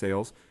pay-per-view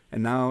sales,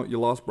 and now you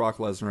lost Brock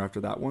Lesnar after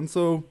that one,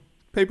 so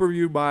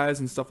pay-per-view buys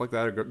and stuff like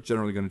that are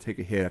generally going to take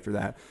a hit after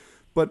that.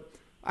 But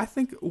I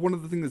think one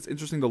of the things that's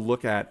interesting to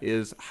look at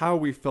is how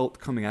we felt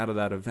coming out of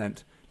that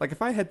event. Like,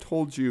 if I had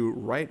told you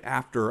right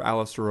after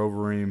Alistair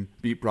Overeem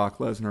beat Brock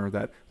Lesnar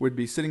that we'd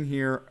be sitting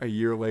here a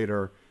year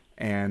later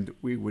and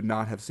we would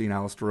not have seen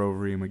Alistair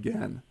Overeem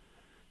again,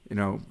 you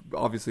know,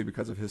 obviously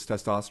because of his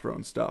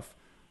testosterone stuff.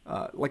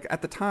 Like,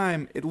 at the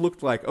time, it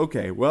looked like,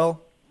 okay,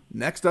 well,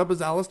 next up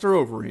is Alistair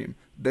Overeem.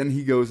 Then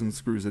he goes and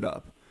screws it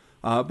up.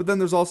 But then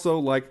there's also,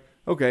 like,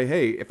 okay,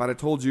 hey, if I'd have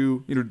told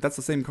you, you know, that's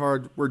the same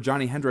card where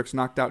Johnny Hendricks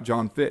knocked out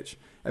John Fitch.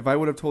 If I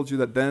would have told you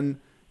that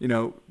then, you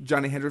know,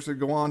 Johnny Hendricks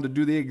would go on to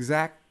do the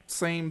exact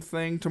same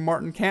thing to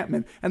Martin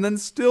Kampmann and then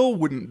still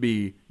wouldn't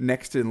be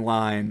next in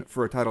line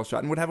for a title shot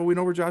and would have a win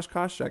over Josh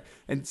Koscheck.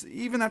 And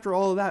even after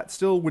all of that,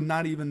 still would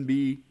not even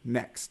be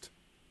next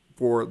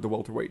for the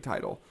welterweight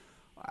title.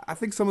 I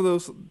think some of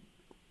those,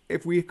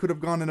 if we could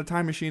have gone in a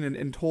time machine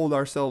and told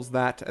ourselves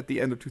that at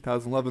the end of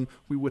 2011,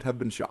 we would have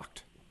been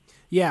shocked.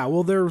 Yeah,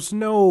 well, there's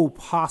no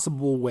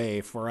possible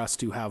way for us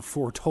to have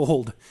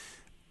foretold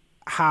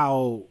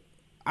how,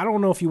 I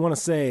don't know if you want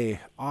to say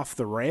off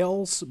the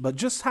rails, but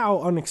just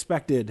how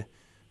unexpected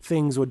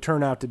things would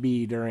turn out to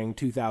be during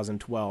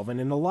 2012. And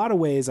in a lot of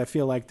ways, I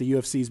feel like the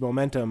UFC's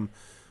momentum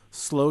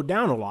slowed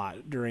down a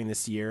lot during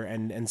this year,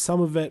 and some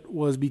of it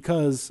was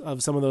because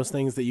of some of those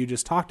things that you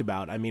just talked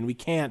about. I mean, we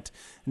can't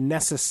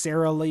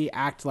necessarily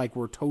act like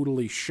we're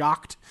totally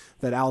shocked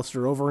that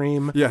Alistair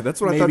Overeem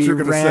that's what I thought you were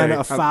going to say. ran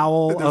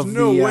afoul There's of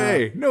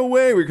no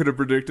way we could have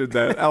predicted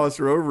that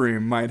Alistair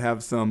Overeem might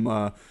have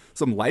some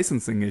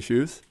licensing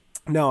issues.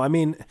 No, I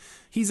mean,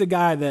 he's a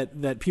guy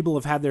that people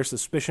have had their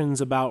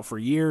suspicions about for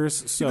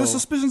years. So the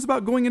suspicions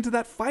about going into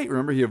that fight.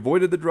 Remember, he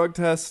avoided the drug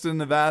test in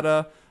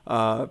Nevada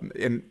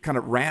and kind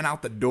of ran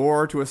out the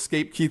door to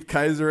escape Keith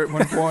Kaiser at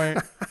one point.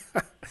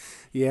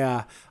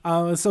 Yeah.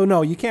 So,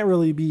 no, you can't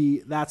really be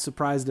that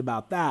surprised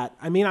about that.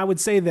 I mean, I would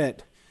say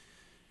that,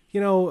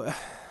 you know,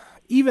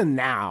 even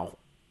now,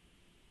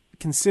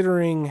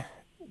 considering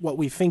what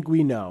we think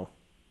we know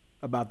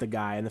about the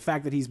guy and the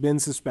fact that he's been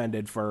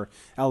suspended for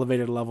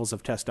elevated levels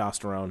of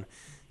testosterone,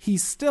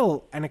 he's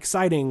still an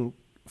exciting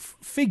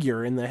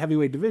figure in the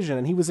heavyweight division.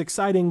 And he was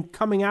exciting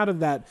coming out of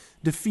that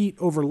defeat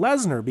over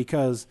Lesnar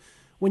because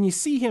when you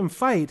see him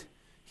fight,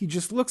 he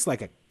just looks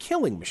like a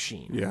killing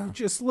machine. Yeah. He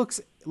just looks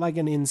like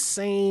an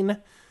insane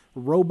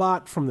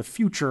robot from the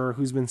future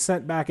who's been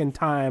sent back in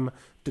time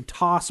to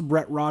toss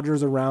Brett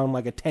Rogers around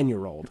like a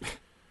 10-year-old.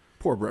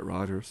 Poor Brett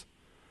Rogers.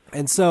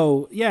 And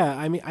so, yeah,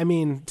 I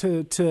mean,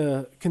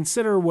 to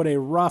consider what a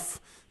rough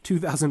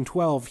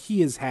 2012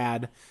 he has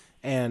had,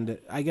 and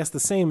I guess the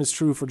same is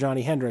true for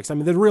Johnny Hendricks. I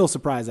mean, the real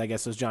surprise, I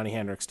guess, is Johnny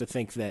Hendricks to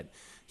think that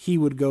he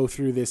would go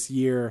through this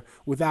year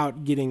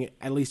without getting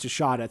at least a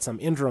shot at some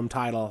interim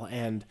title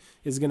and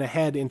is going to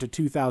head into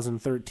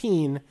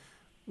 2013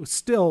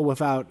 still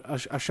without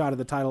a shot at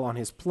the title on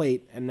his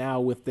plate, and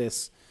now with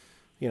this,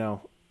 you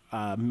know,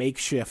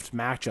 makeshift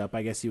matchup,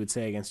 I guess you would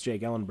say, against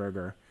Jake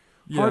Ellenberger.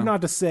 Yeah. Hard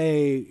not to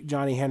say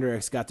Johnny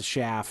Hendricks got the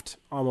shaft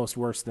almost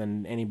worse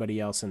than anybody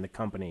else in the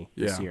company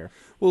this year.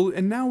 Well,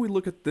 and now we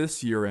look at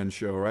this year-end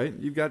show, right?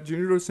 You've got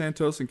Junior Dos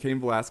Santos and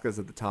Cain Velasquez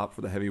at the top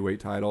for the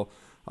heavyweight title.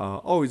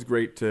 Always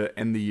great to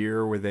end the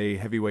year with a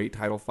heavyweight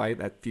title fight.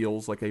 That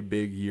feels like a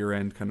big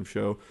year-end kind of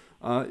show.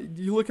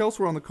 You look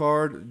elsewhere on the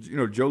card, you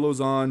know, Joe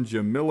Lozon,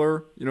 Jim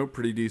Miller, you know,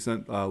 pretty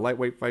decent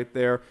lightweight fight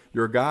there.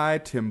 Your guy,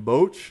 Tim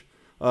Boetsch,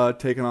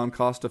 taking on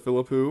Costa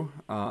Philippou.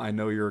 I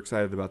know you're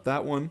excited about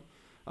that one.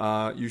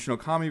 Yushin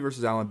Okami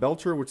versus Alan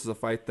Belcher, which is a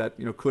fight that,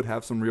 you know, could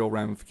have some real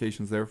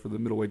ramifications there for the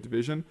middleweight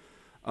division.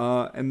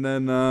 And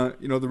then,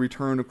 you know, the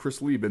return of Chris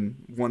Lieben,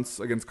 once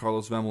against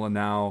Carlos Vemola.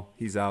 Now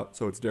he's out,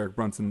 so it's Derek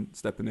Brunson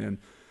stepping in.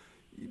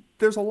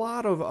 There's a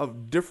lot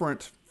of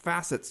different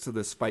facets to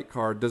this fight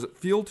card. Does it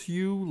feel to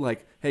you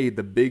like, hey,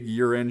 the big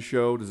year-end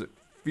show, does it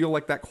feel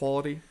like that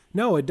quality?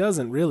 No, it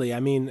doesn't really. I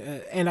mean,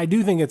 and I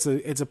do think it's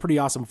a pretty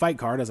awesome fight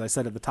card, as I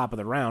said at the top of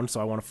the round.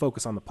 So I want to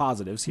focus on the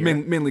positives here.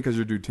 Mainly because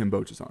your dude Tim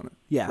Boach is on it.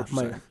 Yeah,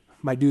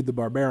 my dude, the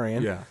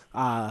Barbarian.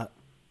 Yeah.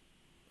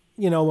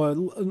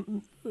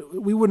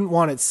 We wouldn't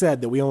want it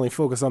said that we only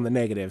focus on the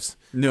negatives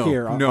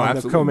here on the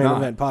absolutely Co-Main not.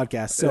 Event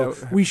podcast. So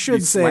It'll we should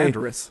be say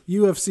slanderous.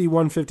 UFC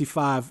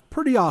 155,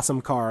 pretty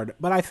awesome card,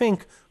 but I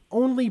think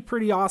only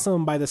pretty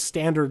awesome by the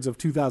standards of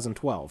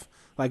 2012.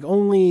 Like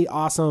only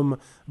awesome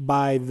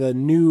by the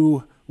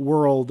new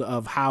world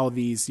of how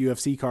these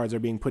UFC cards are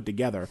being put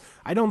together.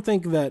 I don't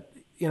think that,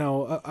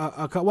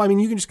 well, I mean,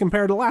 you can just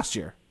compare it to last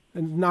year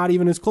and not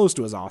even as close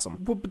to as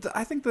awesome. Well, but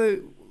I think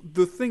the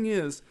thing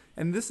is,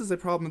 and this is a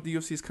problem that the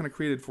UFC has kind of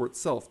created for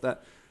itself,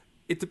 that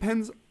it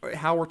depends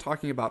how we're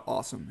talking about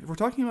awesome. If we're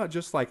talking about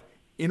just like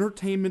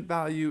entertainment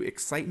value,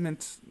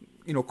 excitement,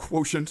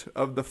 quotient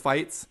of the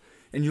fights,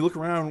 and you look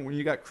around when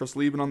you got Chris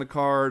Lieben on the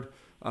card,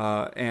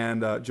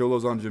 and Joe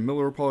Lozon, Jim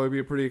Miller will probably be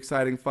a pretty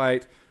exciting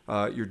fight.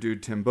 Your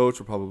dude Tim Boach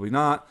will probably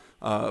not,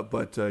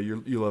 but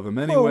you love him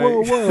anyway.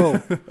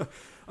 Whoa.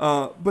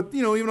 But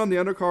even on the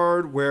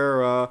undercard,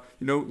 where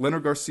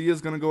Leonard Garcia is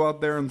going to go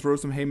out there and throw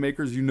some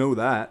haymakers,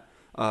 that.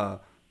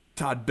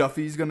 Todd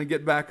Duffy's going to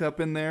get back up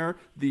in there.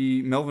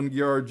 The Melvin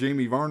Guillard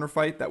Jamie Varner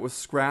fight that was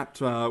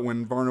scrapped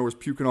when Varner was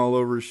puking all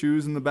over his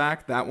shoes in the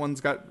back. That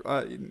one's got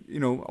a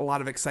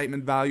lot of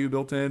excitement value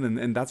built in,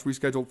 and that's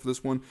rescheduled for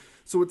this one.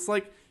 So it's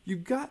like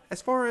you've got,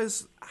 as far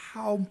as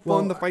how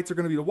fun the fights are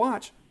going to be to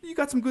watch, you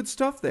got some good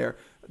stuff there.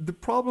 The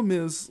problem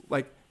is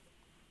like,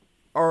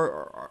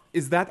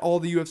 is that all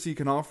the UFC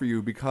can offer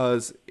you?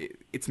 Because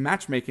its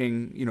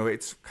matchmaking,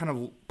 its kind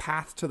of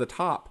path to the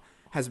top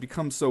has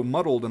become so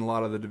muddled in a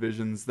lot of the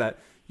divisions that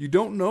you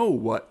don't know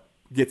what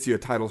gets you a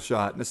title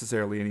shot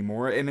necessarily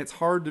anymore. And it's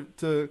hard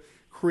to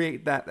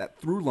create that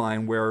through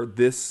line where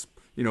this,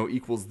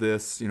 equals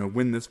this,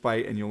 win this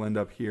fight and you'll end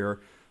up here.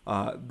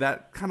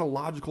 That kind of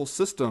logical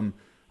system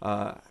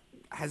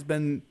has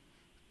been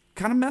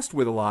kind of messed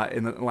with a lot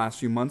in the last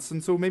few months,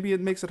 and so maybe it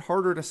makes it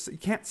harder you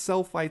can't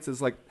sell fights as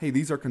like, hey,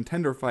 these are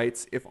contender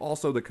fights, if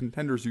also the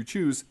contenders you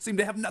choose seem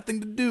to have nothing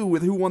to do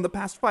with who won the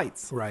past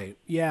fights. Right.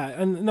 Yeah,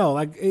 and no,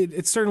 like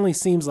it certainly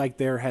seems like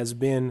there has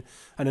been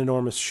an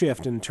enormous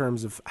shift in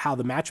terms of how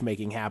the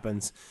matchmaking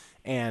happens,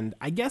 and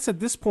I guess at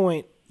this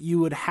point you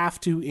would have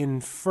to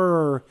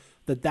infer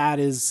that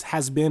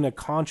has been a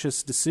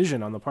conscious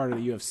decision on the part of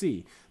the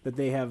UFC, that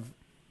they have,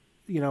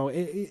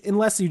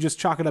 unless you just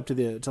chalk it up to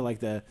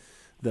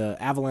the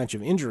avalanche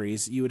of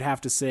injuries, you would have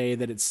to say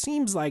that it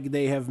seems like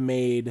they have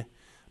made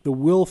the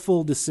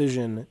willful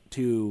decision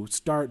to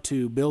start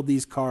to build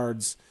these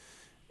cards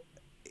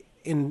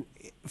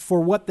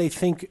for what they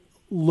think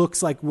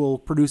looks like will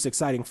produce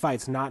exciting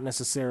fights, not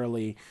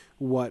necessarily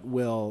what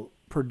will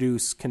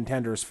produce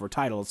contenders for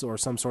titles or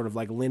some sort of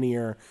like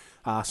linear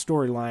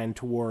storyline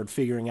toward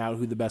figuring out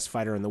who the best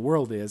fighter in the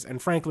world is.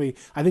 And frankly,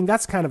 I think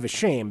that's kind of a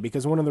shame,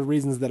 because one of the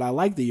reasons that I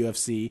like the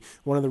UFC,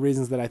 one of the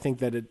reasons that I think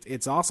that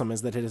it's awesome,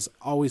 is that it has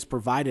always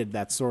provided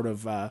that sort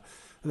of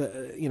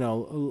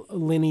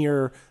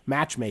linear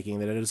matchmaking,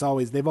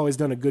 that they've always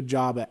done a good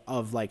job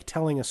of like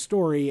telling a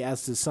story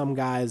as to some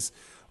guys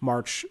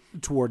march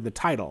toward the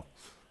title.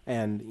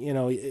 And,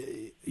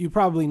 you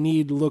probably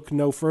need look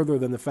no further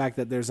than the fact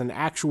that there's an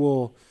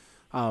actual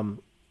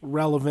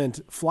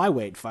relevant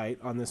flyweight fight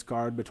on this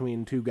card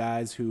between two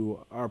guys who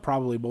are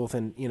probably both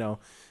in,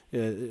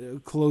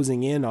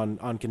 closing in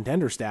on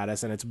contender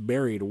status, and it's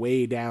buried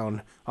way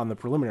down on the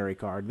preliminary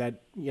card.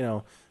 That,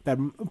 that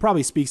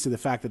probably speaks to the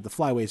fact that the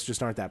flyweights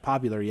just aren't that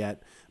popular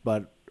yet,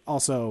 but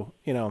also,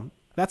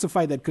 that's a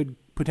fight that could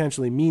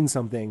potentially mean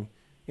something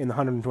in the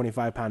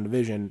 125-pound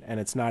division, and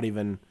it's not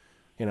even...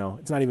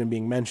 it's not even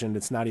being mentioned.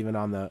 It's not even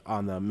on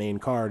the main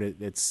card.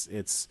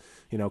 It's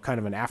kind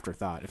of an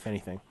afterthought, if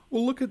anything.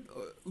 Well, look at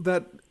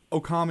that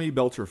Okami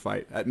Belcher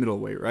fight at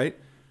middleweight, right?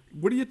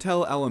 What do you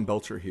tell Alan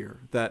Belcher here?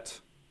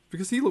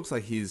 Because he looks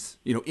like he's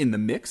in the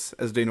mix,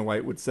 as Dana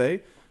White would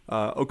say.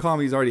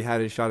 Okami's already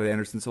had his shot at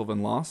Anderson Silva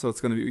and lost, so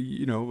it's going to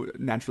be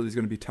naturally it's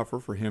going to be tougher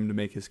for him to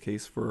make his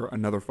case for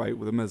another fight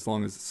with him as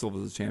long as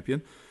Silva's a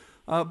champion.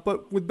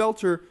 But with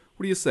Belcher,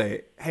 what do you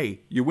say?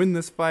 Hey, you win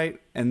this fight,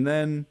 and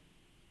then,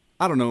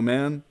 I don't know,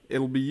 man.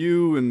 It'll be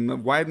you and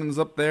Weidman's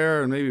up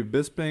there and maybe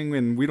Bisping,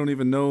 and we don't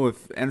even know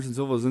if Anderson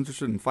Silva is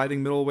interested in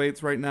fighting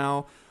middleweights right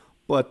now.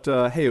 But,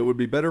 hey, it would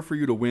be better for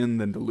you to win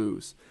than to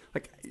lose.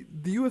 Like,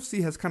 the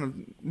UFC has kind of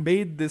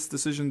made this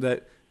decision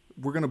that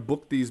we're going to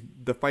book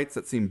the fights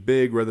that seem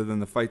big rather than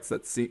the fights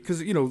that seem...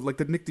 Because, like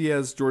the Nick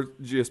Diaz-George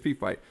GSP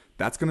fight,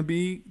 that's going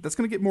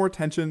to get more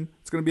attention.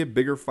 It's going to be a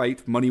bigger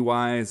fight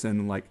money-wise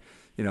and,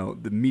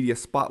 the media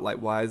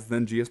spotlight-wise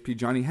than GSP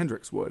Johnny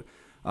Hendricks would.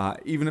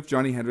 Even if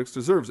Johnny Hendricks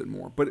deserves it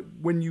more. But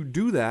when you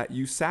do that,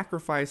 you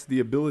sacrifice the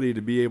ability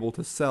to be able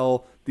to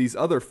sell these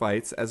other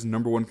fights as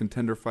number one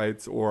contender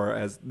fights, or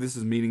as this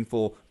is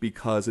meaningful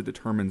because it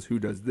determines who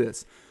does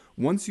this.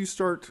 Once you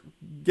start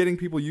getting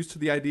people used to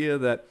the idea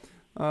that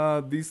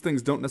these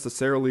things don't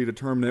necessarily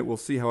determine it, we'll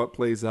see how it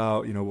plays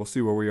out, we'll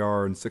see where we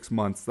are in 6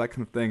 months, that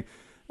kind of thing,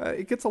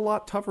 it gets a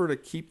lot tougher to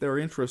keep their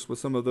interest with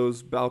some of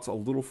those bouts a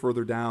little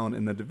further down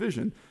in the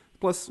division.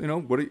 Plus,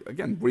 what are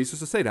you supposed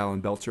to say to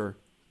Alan Belcher?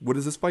 What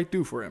does this fight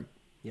do for him?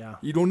 Yeah.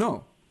 You don't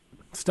know.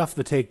 Stuff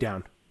the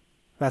takedown.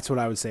 That's what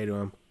I would say to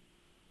him.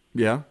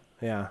 Yeah?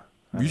 Yeah.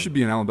 You should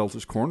be in Alan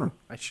Belcher's corner.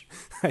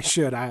 I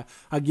should. I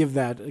give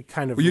that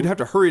kind of... Well, you'd have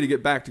to hurry to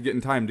get back to get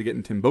in time to get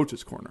in Tim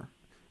Boach's corner.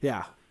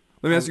 Yeah.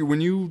 Let me ask you, when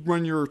you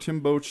run your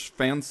Tim Boach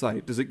fan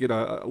site, does it get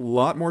a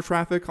lot more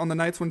traffic on the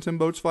nights when Tim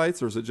Boach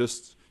fights, or is it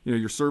just,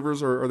 your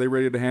servers, are they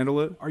ready to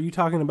handle it? Are you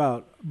talking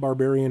about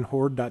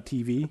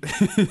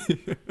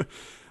barbarianhorde.tv?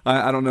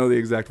 I don't know the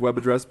exact web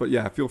address, but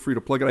yeah, feel free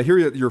to plug it. I hear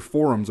your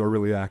forums are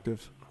really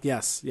active.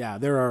 Yes, yeah.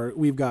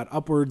 We've got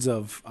upwards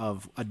of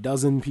a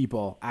dozen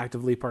people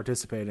actively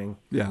participating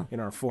in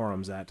our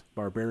forums at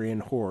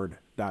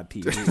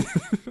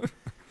barbarianhorde.tv.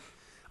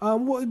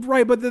 Well,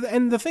 right, but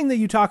the thing that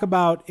you talk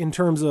about in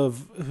terms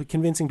of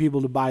convincing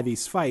people to buy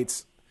these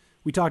fights,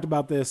 we talked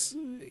about this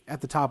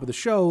at the top of the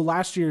show.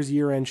 Last year's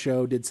year-end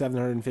show did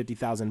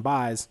 750,000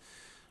 buys.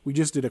 We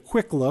just did a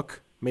quick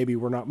look. Maybe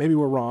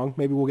we're wrong.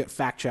 Maybe we'll get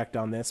fact-checked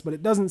on this, but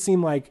it doesn't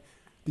seem like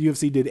the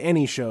UFC did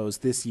any shows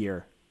this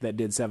year that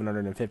did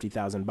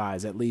 750,000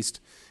 buys, at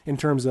least in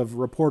terms of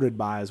reported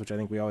buys, which I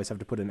think we always have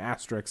to put an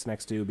asterisk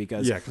next to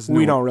because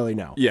we don't really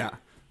know. Yeah.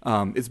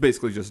 It's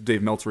basically just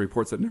Dave Meltzer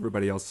reports it and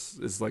everybody else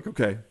is like,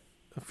 okay.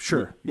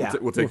 Sure.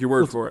 We'll take your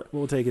word for it.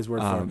 We'll take his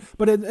word for it.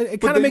 But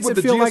it kind of makes it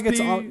feel like it's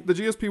all... The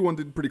GSP one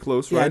did pretty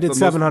close, right? Yeah, it did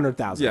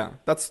 700,000. Yeah,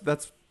 that's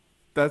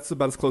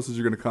about as close as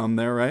you're going to come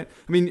there, right?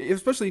 I mean,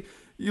 especially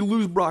you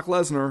lose Brock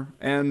Lesnar,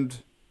 and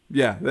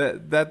yeah,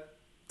 that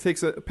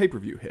takes a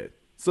pay-per-view hit.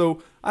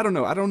 So I don't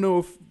know. I don't know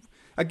if...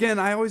 Again,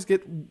 I always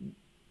get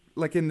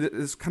like in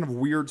this kind of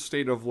weird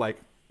state of like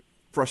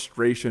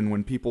frustration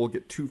when people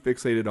get too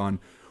fixated on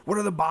what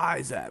are the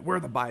buys at? Where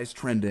are the buys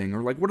trending?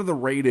 Or like, what are the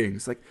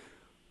ratings? Like,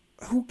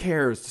 who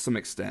cares to some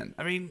extent?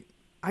 I mean,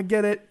 I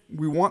get it.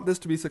 We want this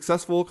to be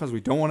successful because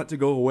we don't want it to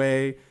go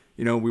away.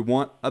 We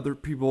want other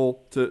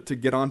people to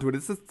get onto it.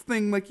 It's this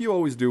thing like you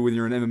always do when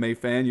you're an MMA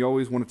fan. You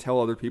always want to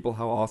tell other people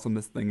how awesome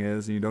this thing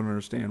is, and you don't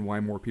understand why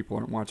more people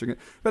aren't watching it.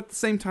 But at the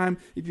same time,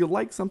 if you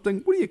like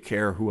something, what do you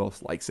care who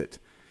else likes it?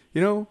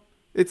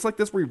 It's like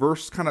this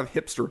reverse kind of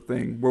hipster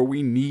thing where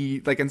we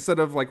need, like, instead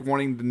of like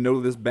wanting to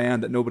know this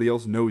band that nobody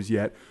else knows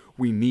yet,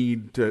 we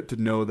need to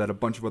know that a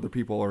bunch of other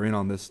people are in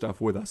on this stuff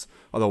with us.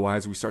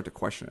 Otherwise, we start to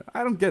question it.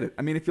 I don't get it.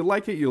 I mean, if you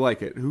like it, you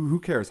like it. Who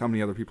cares how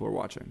many other people are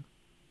watching?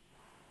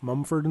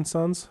 Mumford and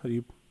Sons? How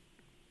do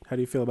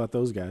you feel about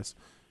those guys?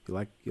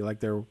 You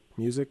like their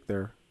music?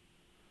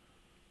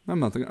 I'm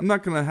not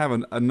going to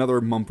have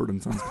another Mumford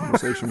and Sons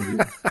conversation with you.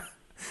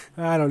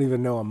 I don't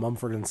even know a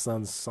Mumford and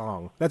Sons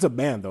song. That's a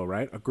band, though,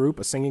 right?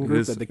 A singing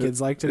group that the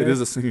kids like today? It is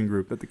a singing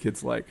group that the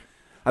kids like.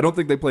 I don't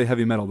think they play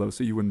heavy metal, though,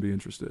 so you wouldn't be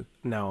interested.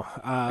 No.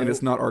 And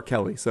it's not R.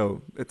 Kelly,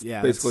 so it's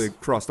basically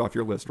crossed off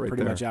your list right there.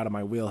 Pretty much out of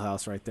my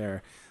wheelhouse right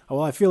there.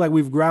 Well, I feel like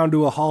we've ground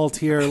to a halt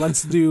here.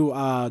 Let's do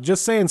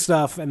Just Saying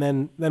Stuff, and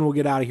then we'll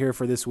get out of here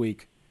for this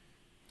week.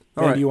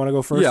 All right. Do you want to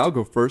go first? Yeah, I'll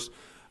go first.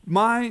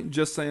 My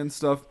Just Saying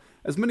Stuff,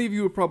 as many of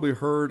you have probably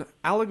heard,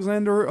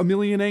 Alexander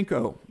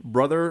Emelianenko,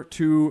 brother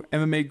to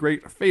MMA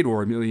great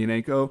Fedor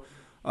Emelianenko,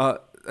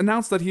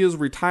 announced that he is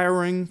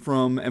retiring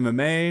from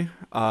MMA.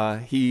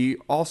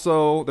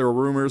 There were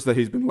rumors that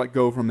he's been let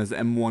go from his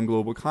M1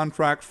 Global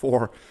contract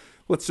for,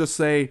 let's just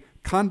say,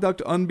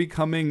 conduct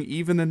unbecoming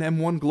even an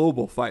M1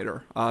 Global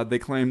fighter. They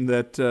claimed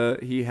that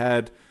he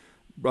had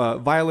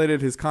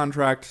violated his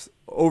contract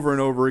over and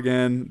over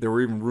again. There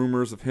were even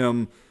rumors of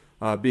him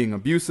being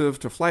abusive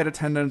to flight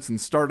attendants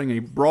and starting a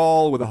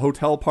brawl with a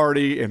hotel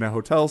party in a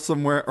hotel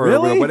somewhere, or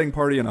really? a wedding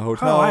party in a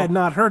hotel. Oh, I had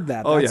not heard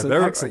that. That's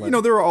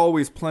excellent. There are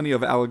always plenty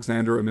of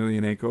Alexander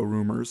Emelianenko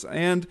rumors,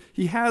 and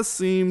he has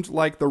seemed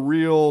like the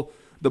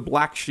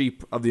black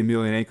sheep of the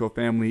Emelianenko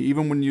family.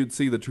 Even when you'd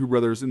see the two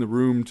brothers in the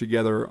room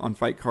together on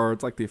fight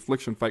cards, like the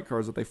Affliction fight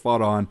cards that they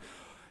fought on,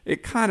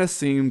 it kind of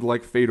seemed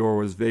like Fedor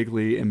was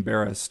vaguely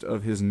embarrassed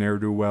of his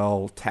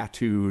ne'er-do-well,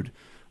 tattooed,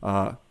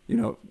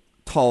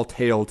 tall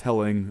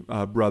tale-telling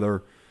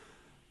brother.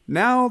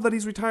 Now that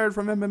he's retired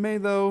from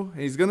MMA, though,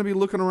 he's going to be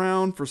looking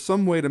around for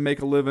some way to make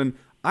a living.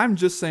 I'm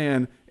just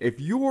saying, if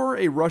you're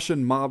a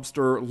Russian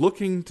mobster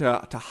looking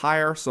to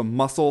hire some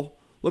muscle,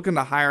 looking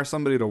to hire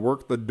somebody to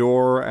work the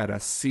door at a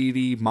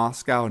seedy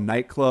Moscow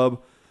nightclub,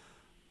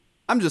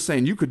 I'm just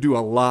saying you could do a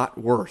lot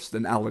worse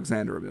than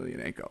Alexander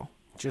Emelianenko.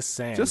 Just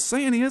saying. Just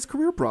saying he has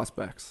career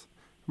prospects.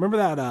 Remember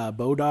that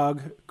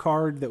Bodog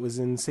card that was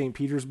in St.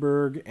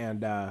 Petersburg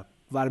and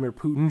Vladimir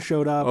Putin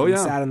showed up and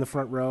sat in the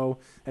front row,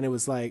 and it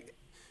was like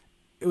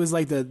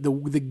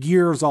the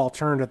gears all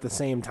turned at the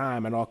same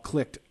time and all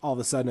clicked all of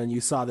a sudden, and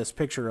you saw this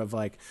picture of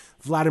like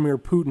Vladimir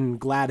Putin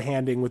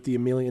glad-handing with the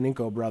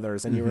Emelianenko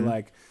brothers, and you were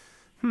like,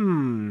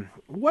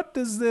 what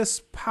does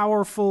this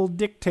powerful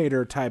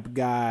dictator type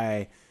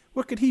guy,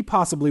 what could he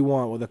possibly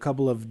want with a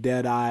couple of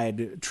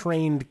dead-eyed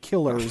trained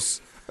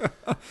killers,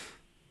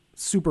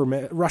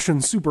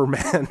 Russian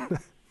supermen?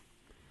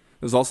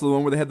 There's also the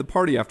one where they had the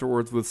party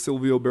afterwards with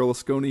Silvio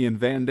Berlusconi and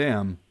Van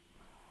Damme.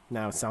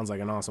 Now it sounds like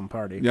an awesome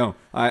party. No,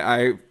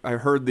 I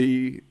heard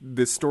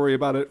this story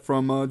about it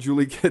from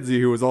Julie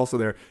Kedzie, who was also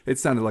there. It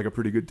sounded like a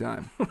pretty good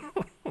time.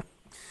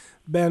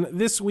 Ben,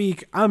 this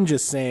week, I'm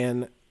just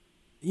saying,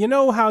 you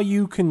know how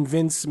you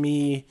convince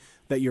me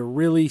that you're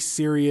really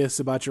serious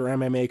about your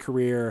MMA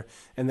career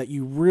and that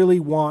you really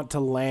want to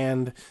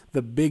land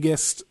the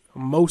biggest,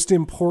 most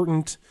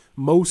important,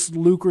 most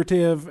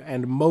lucrative,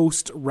 and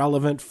most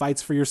relevant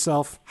fights for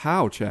yourself?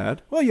 How,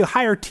 Chad? Well, you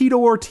hire Tito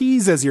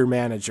Ortiz as your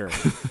manager.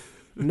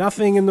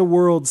 Nothing in the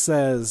world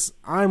says,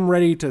 I'm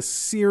ready to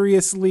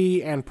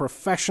seriously and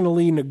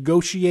professionally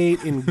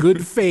negotiate in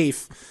good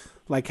faith,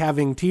 like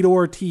having Tito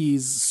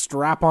Ortiz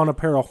strap on a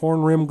pair of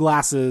horn-rimmed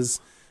glasses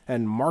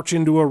and march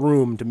into a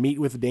room to meet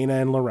with Dana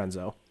and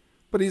Lorenzo.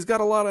 But he's got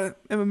a lot of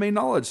MMA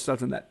knowledge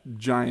stuff in that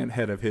giant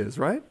head of his,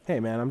 right? Hey,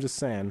 man, I'm just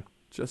saying.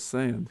 Just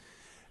saying.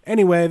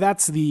 Anyway,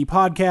 that's the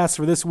podcast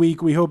for this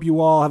week. We hope you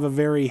all have a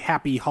very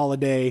happy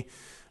holiday.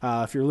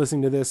 If you're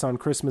listening to this on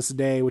Christmas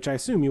Day, which I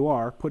assume you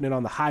are, putting it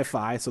on the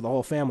hi-fi so the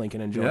whole family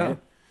can enjoy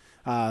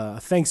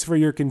it. Thanks for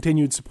your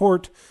continued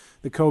support.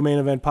 The Co-Main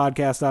Event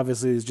podcast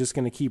obviously is just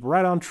going to keep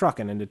right on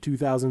trucking into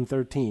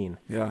 2013.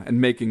 Yeah, and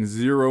making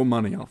zero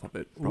money off of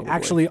it. Probably.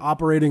 Actually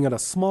operating at a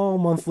small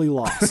monthly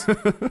loss.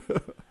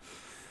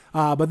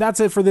 But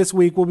that's it for this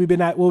week. We'll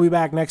be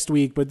back next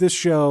week. But this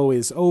show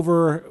is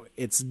over.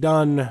 It's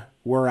done.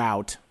 We're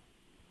out.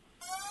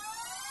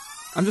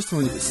 I'm just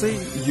telling you,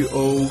 say you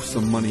owe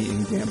some money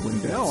in gambling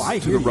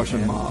debts to the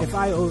Russian mob.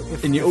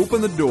 And you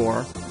open the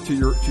door to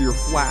your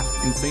flat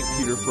in St.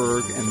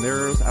 Petersburg, and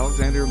there's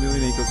Alexander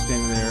Emelianenko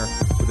standing there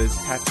with his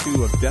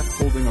tattoo of death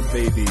holding a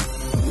baby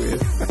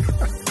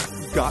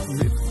with Gott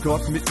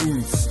mit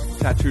uns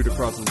tattooed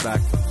across his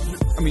back.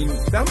 I mean,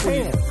 that's what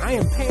I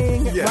am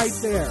paying right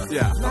there.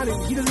 Yeah.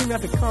 He doesn't even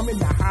have to come in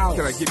the house.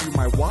 Can I give you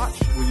my watch?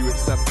 Will you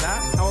accept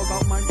that? How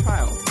about my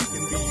child?